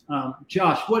moment.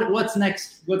 Josh, what's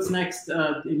next? What's next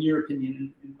in your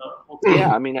opinion in the whole time?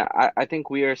 Yeah, I mean, I think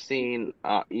we are seeing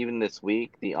even this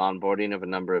week the onboarding of a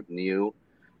number of new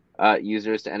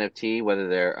users to NFT, whether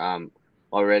they're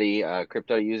already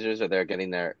crypto users or they're getting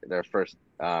their first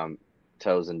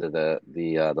toes into the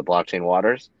blockchain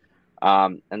waters.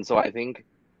 And so I think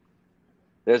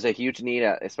there's a huge need,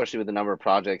 especially with the number of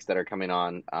projects that are coming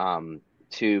on,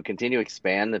 to continue to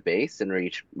expand the base and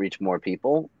reach more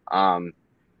people,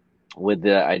 with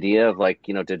the idea of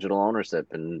digital ownership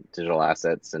and digital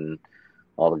assets and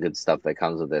all the good stuff that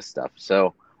comes with this stuff.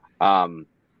 So I'm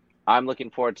looking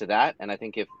forward to that. And I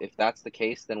think if that's the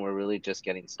case, then we're really just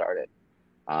getting started.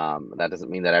 That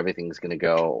doesn't mean that everything's going to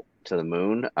go to the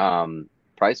moon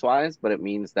price-wise, but it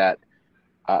means that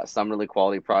some really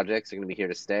quality projects are going to be here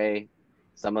to stay.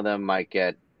 Some of them might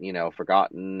get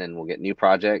forgotten, and we'll get new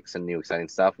projects and new exciting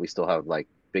stuff. We still have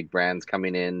big brands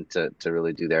coming in to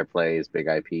really do their plays, big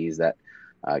IPs that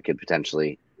could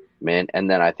potentially mint. And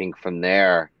then I think from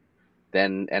there,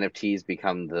 then NFTs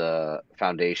become the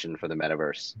foundation for the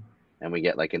metaverse, and we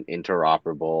get an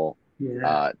interoperable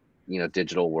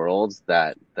digital worlds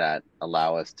that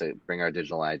allow us to bring our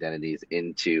digital identities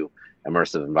into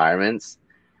immersive environments.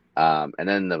 And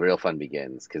then the real fun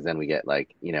begins, because then we get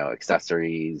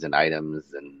accessories and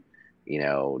items and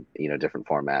different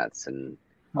formats and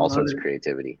all sorts of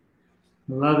creativity.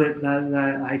 Love it.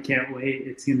 That I can't wait.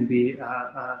 It's going to be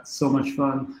so much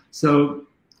fun. So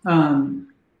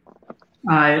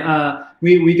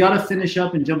we got to finish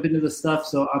up and jump into the stuff.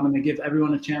 So I'm going to give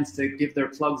everyone a chance to give their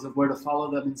plugs of where to follow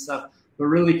them and stuff. But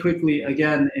really quickly,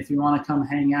 again, if you want to come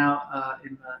hang out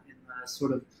in the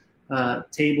sort of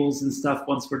tables and stuff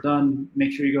once we're done,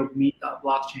 make sure you go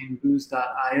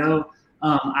meet.blockchainbooze.io.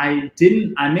 I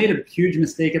made a huge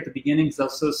mistake at the beginning because I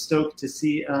was so stoked to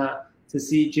see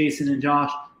Jason and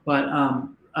Josh, but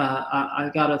I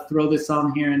gotta throw this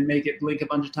on here and make it blink a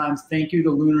bunch of times. Thank you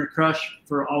to Lunar Crush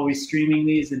for always streaming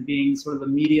these and being sort of a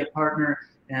media partner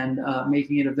and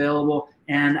making it available.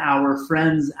 and our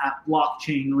friends at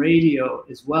Blockchain Radio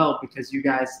as well, because you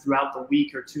guys throughout the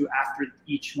week or two after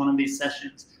each one of these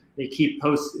sessions, they keep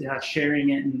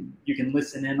sharing it, and you can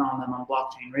listen in on them on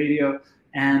Blockchain Radio.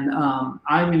 And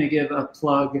I'm going to give a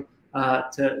plug,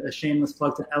 a shameless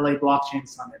plug to LA Blockchain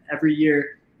Summit. Every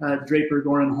year, Draper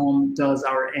Goren Holm does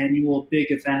our annual big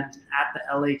event at the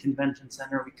LA Convention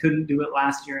Center. We couldn't do it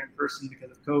last year in person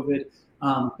because of COVID,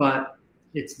 but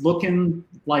it's looking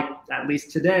like, at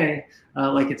least today,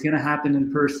 like it's going to happen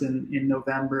in person in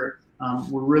November.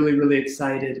 We're really, really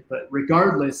excited. But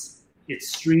regardless, it's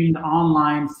streamed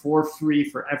online for free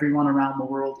for everyone around the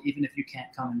world, even if you can't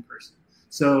come in person.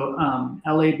 So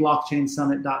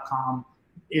LABlockchainSummit.com.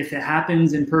 If it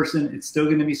happens in person, it's still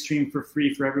going to be streamed for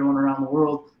free for everyone around the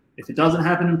world. If it doesn't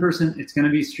happen in person, it's going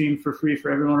to be streamed for free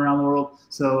for everyone around the world.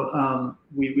 So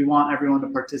we want everyone to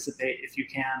participate if you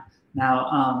can.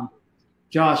 Now,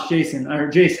 Jason,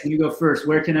 you go first.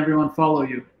 Where can everyone follow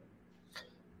you?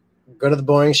 Go to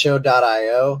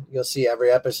theboringshow.io. You'll see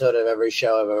every episode of every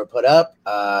show I've ever put up.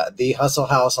 The Hustle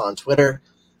House on Twitter.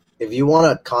 If you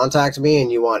want to contact me and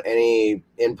you want any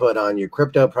input on your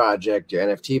crypto project, your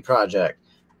NFT project,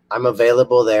 I'm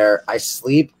available there. I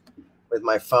sleep with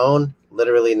my phone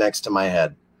literally next to my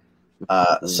head.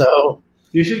 So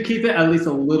you should keep it at least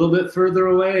a little bit further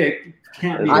away. It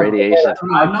can't be radiation.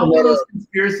 I'm not one of those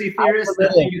conspiracy theorists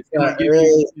that think it's going to give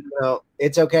you.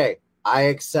 It's okay. I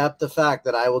accept the fact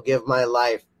that I will give my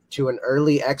life to an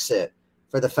early exit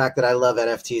for the fact that I love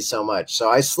NFTs so much.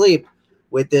 So I sleep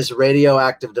with this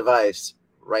radioactive device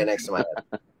right next to my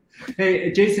head.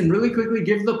 Hey, Jason, really quickly,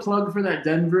 give the plug for that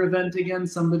Denver event again.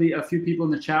 A few people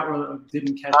in the chat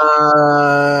didn't catch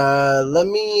it. Let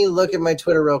me look at my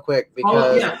Twitter real quick.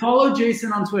 Because follow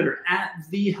Jason on Twitter at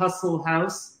The Hustle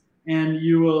House, and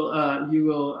he'll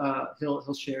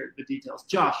share the details.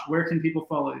 Josh, where can people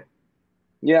follow you?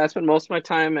 Yeah, I spend most of my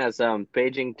time as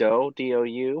Beijing Dou,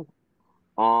 D-O-U,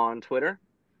 on Twitter.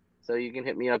 So you can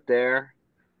hit me up there.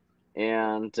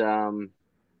 And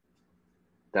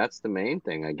that's the main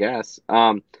thing, I guess.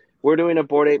 We're doing a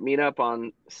Bored Ape meetup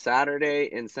on Saturday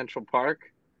in Central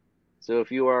Park. So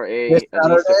if you are at least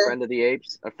a friend of the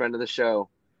apes, a friend of the show,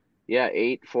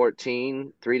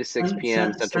 8/14, 3 to 6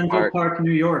 p.m. Central Park,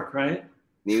 New York, right?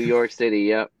 New York City,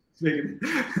 yep.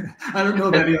 I don't know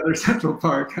of any other Central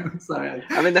Park. I'm sorry.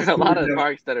 I mean, there's a lot of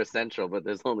parks that are central, but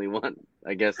there's only one.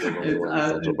 I guess there's only one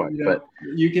Central Park. But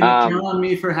you can count on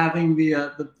me for having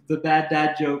the bad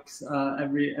dad jokes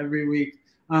every week.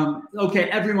 Okay,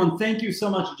 everyone, thank you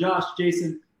so much, Josh,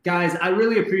 Jason. Guys, I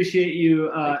really appreciate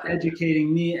you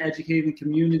educating me, educating the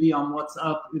community on what's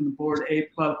up in the Bored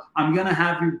Ape Club. I'm going to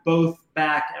have you both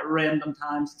back at random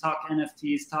times, talk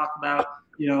NFTs, talk about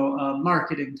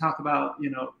marketing, talk about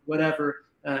whatever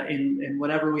in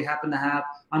whatever we happen to have.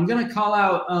 I'm going to call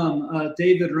out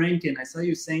David Rankin. I saw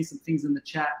you saying some things in the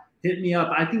chat. Hit me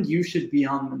up. I think you should be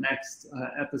on the next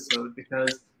episode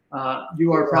because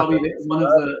you are probably one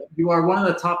of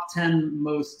the top 10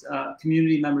 most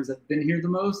community members that have been here the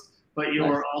most, but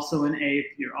you're also an ape.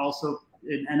 You're also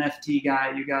an NFT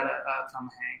guy. You got to come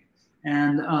hang.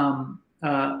 And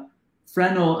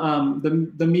Fresnel,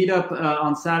 the meetup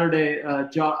on Saturday,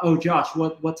 Josh,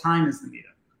 what time is the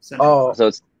meetup? So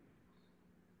it's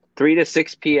 3 to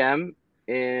 6 p.m.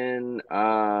 in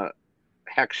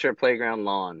Heckscher Playground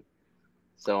Lawn.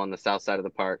 So on the south side of the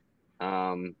park.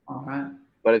 All right.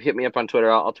 But if you hit me up on Twitter,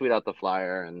 I'll tweet out the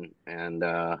flyer and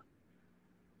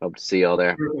hope to see you all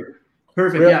there.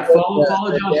 Perfect. Yeah, follow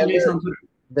Josh and Jason on Twitter.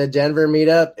 The Denver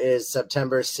meetup is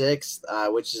September 6th,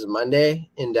 which is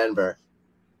Monday in Denver.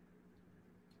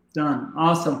 Done.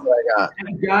 Awesome.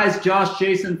 Guys, Josh,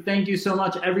 Jason, thank you so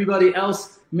much. Everybody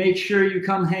else, make sure you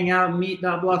come hang out,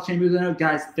 meet.blockchain.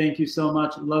 Guys, thank you so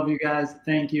much. Love you guys.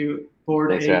 Thank you.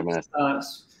 Bored Ape,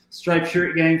 Striped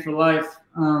Shirt Gang for life.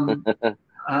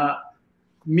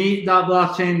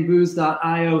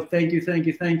 Meet.blockchainbooze.io. Thank you. Thank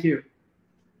you. Thank you.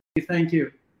 Thank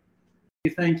you.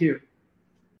 Thank you.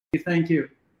 Thank you.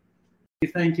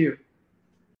 Thank you.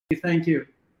 Thank you.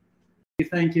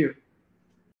 Thank you. Thank you.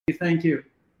 Thank you.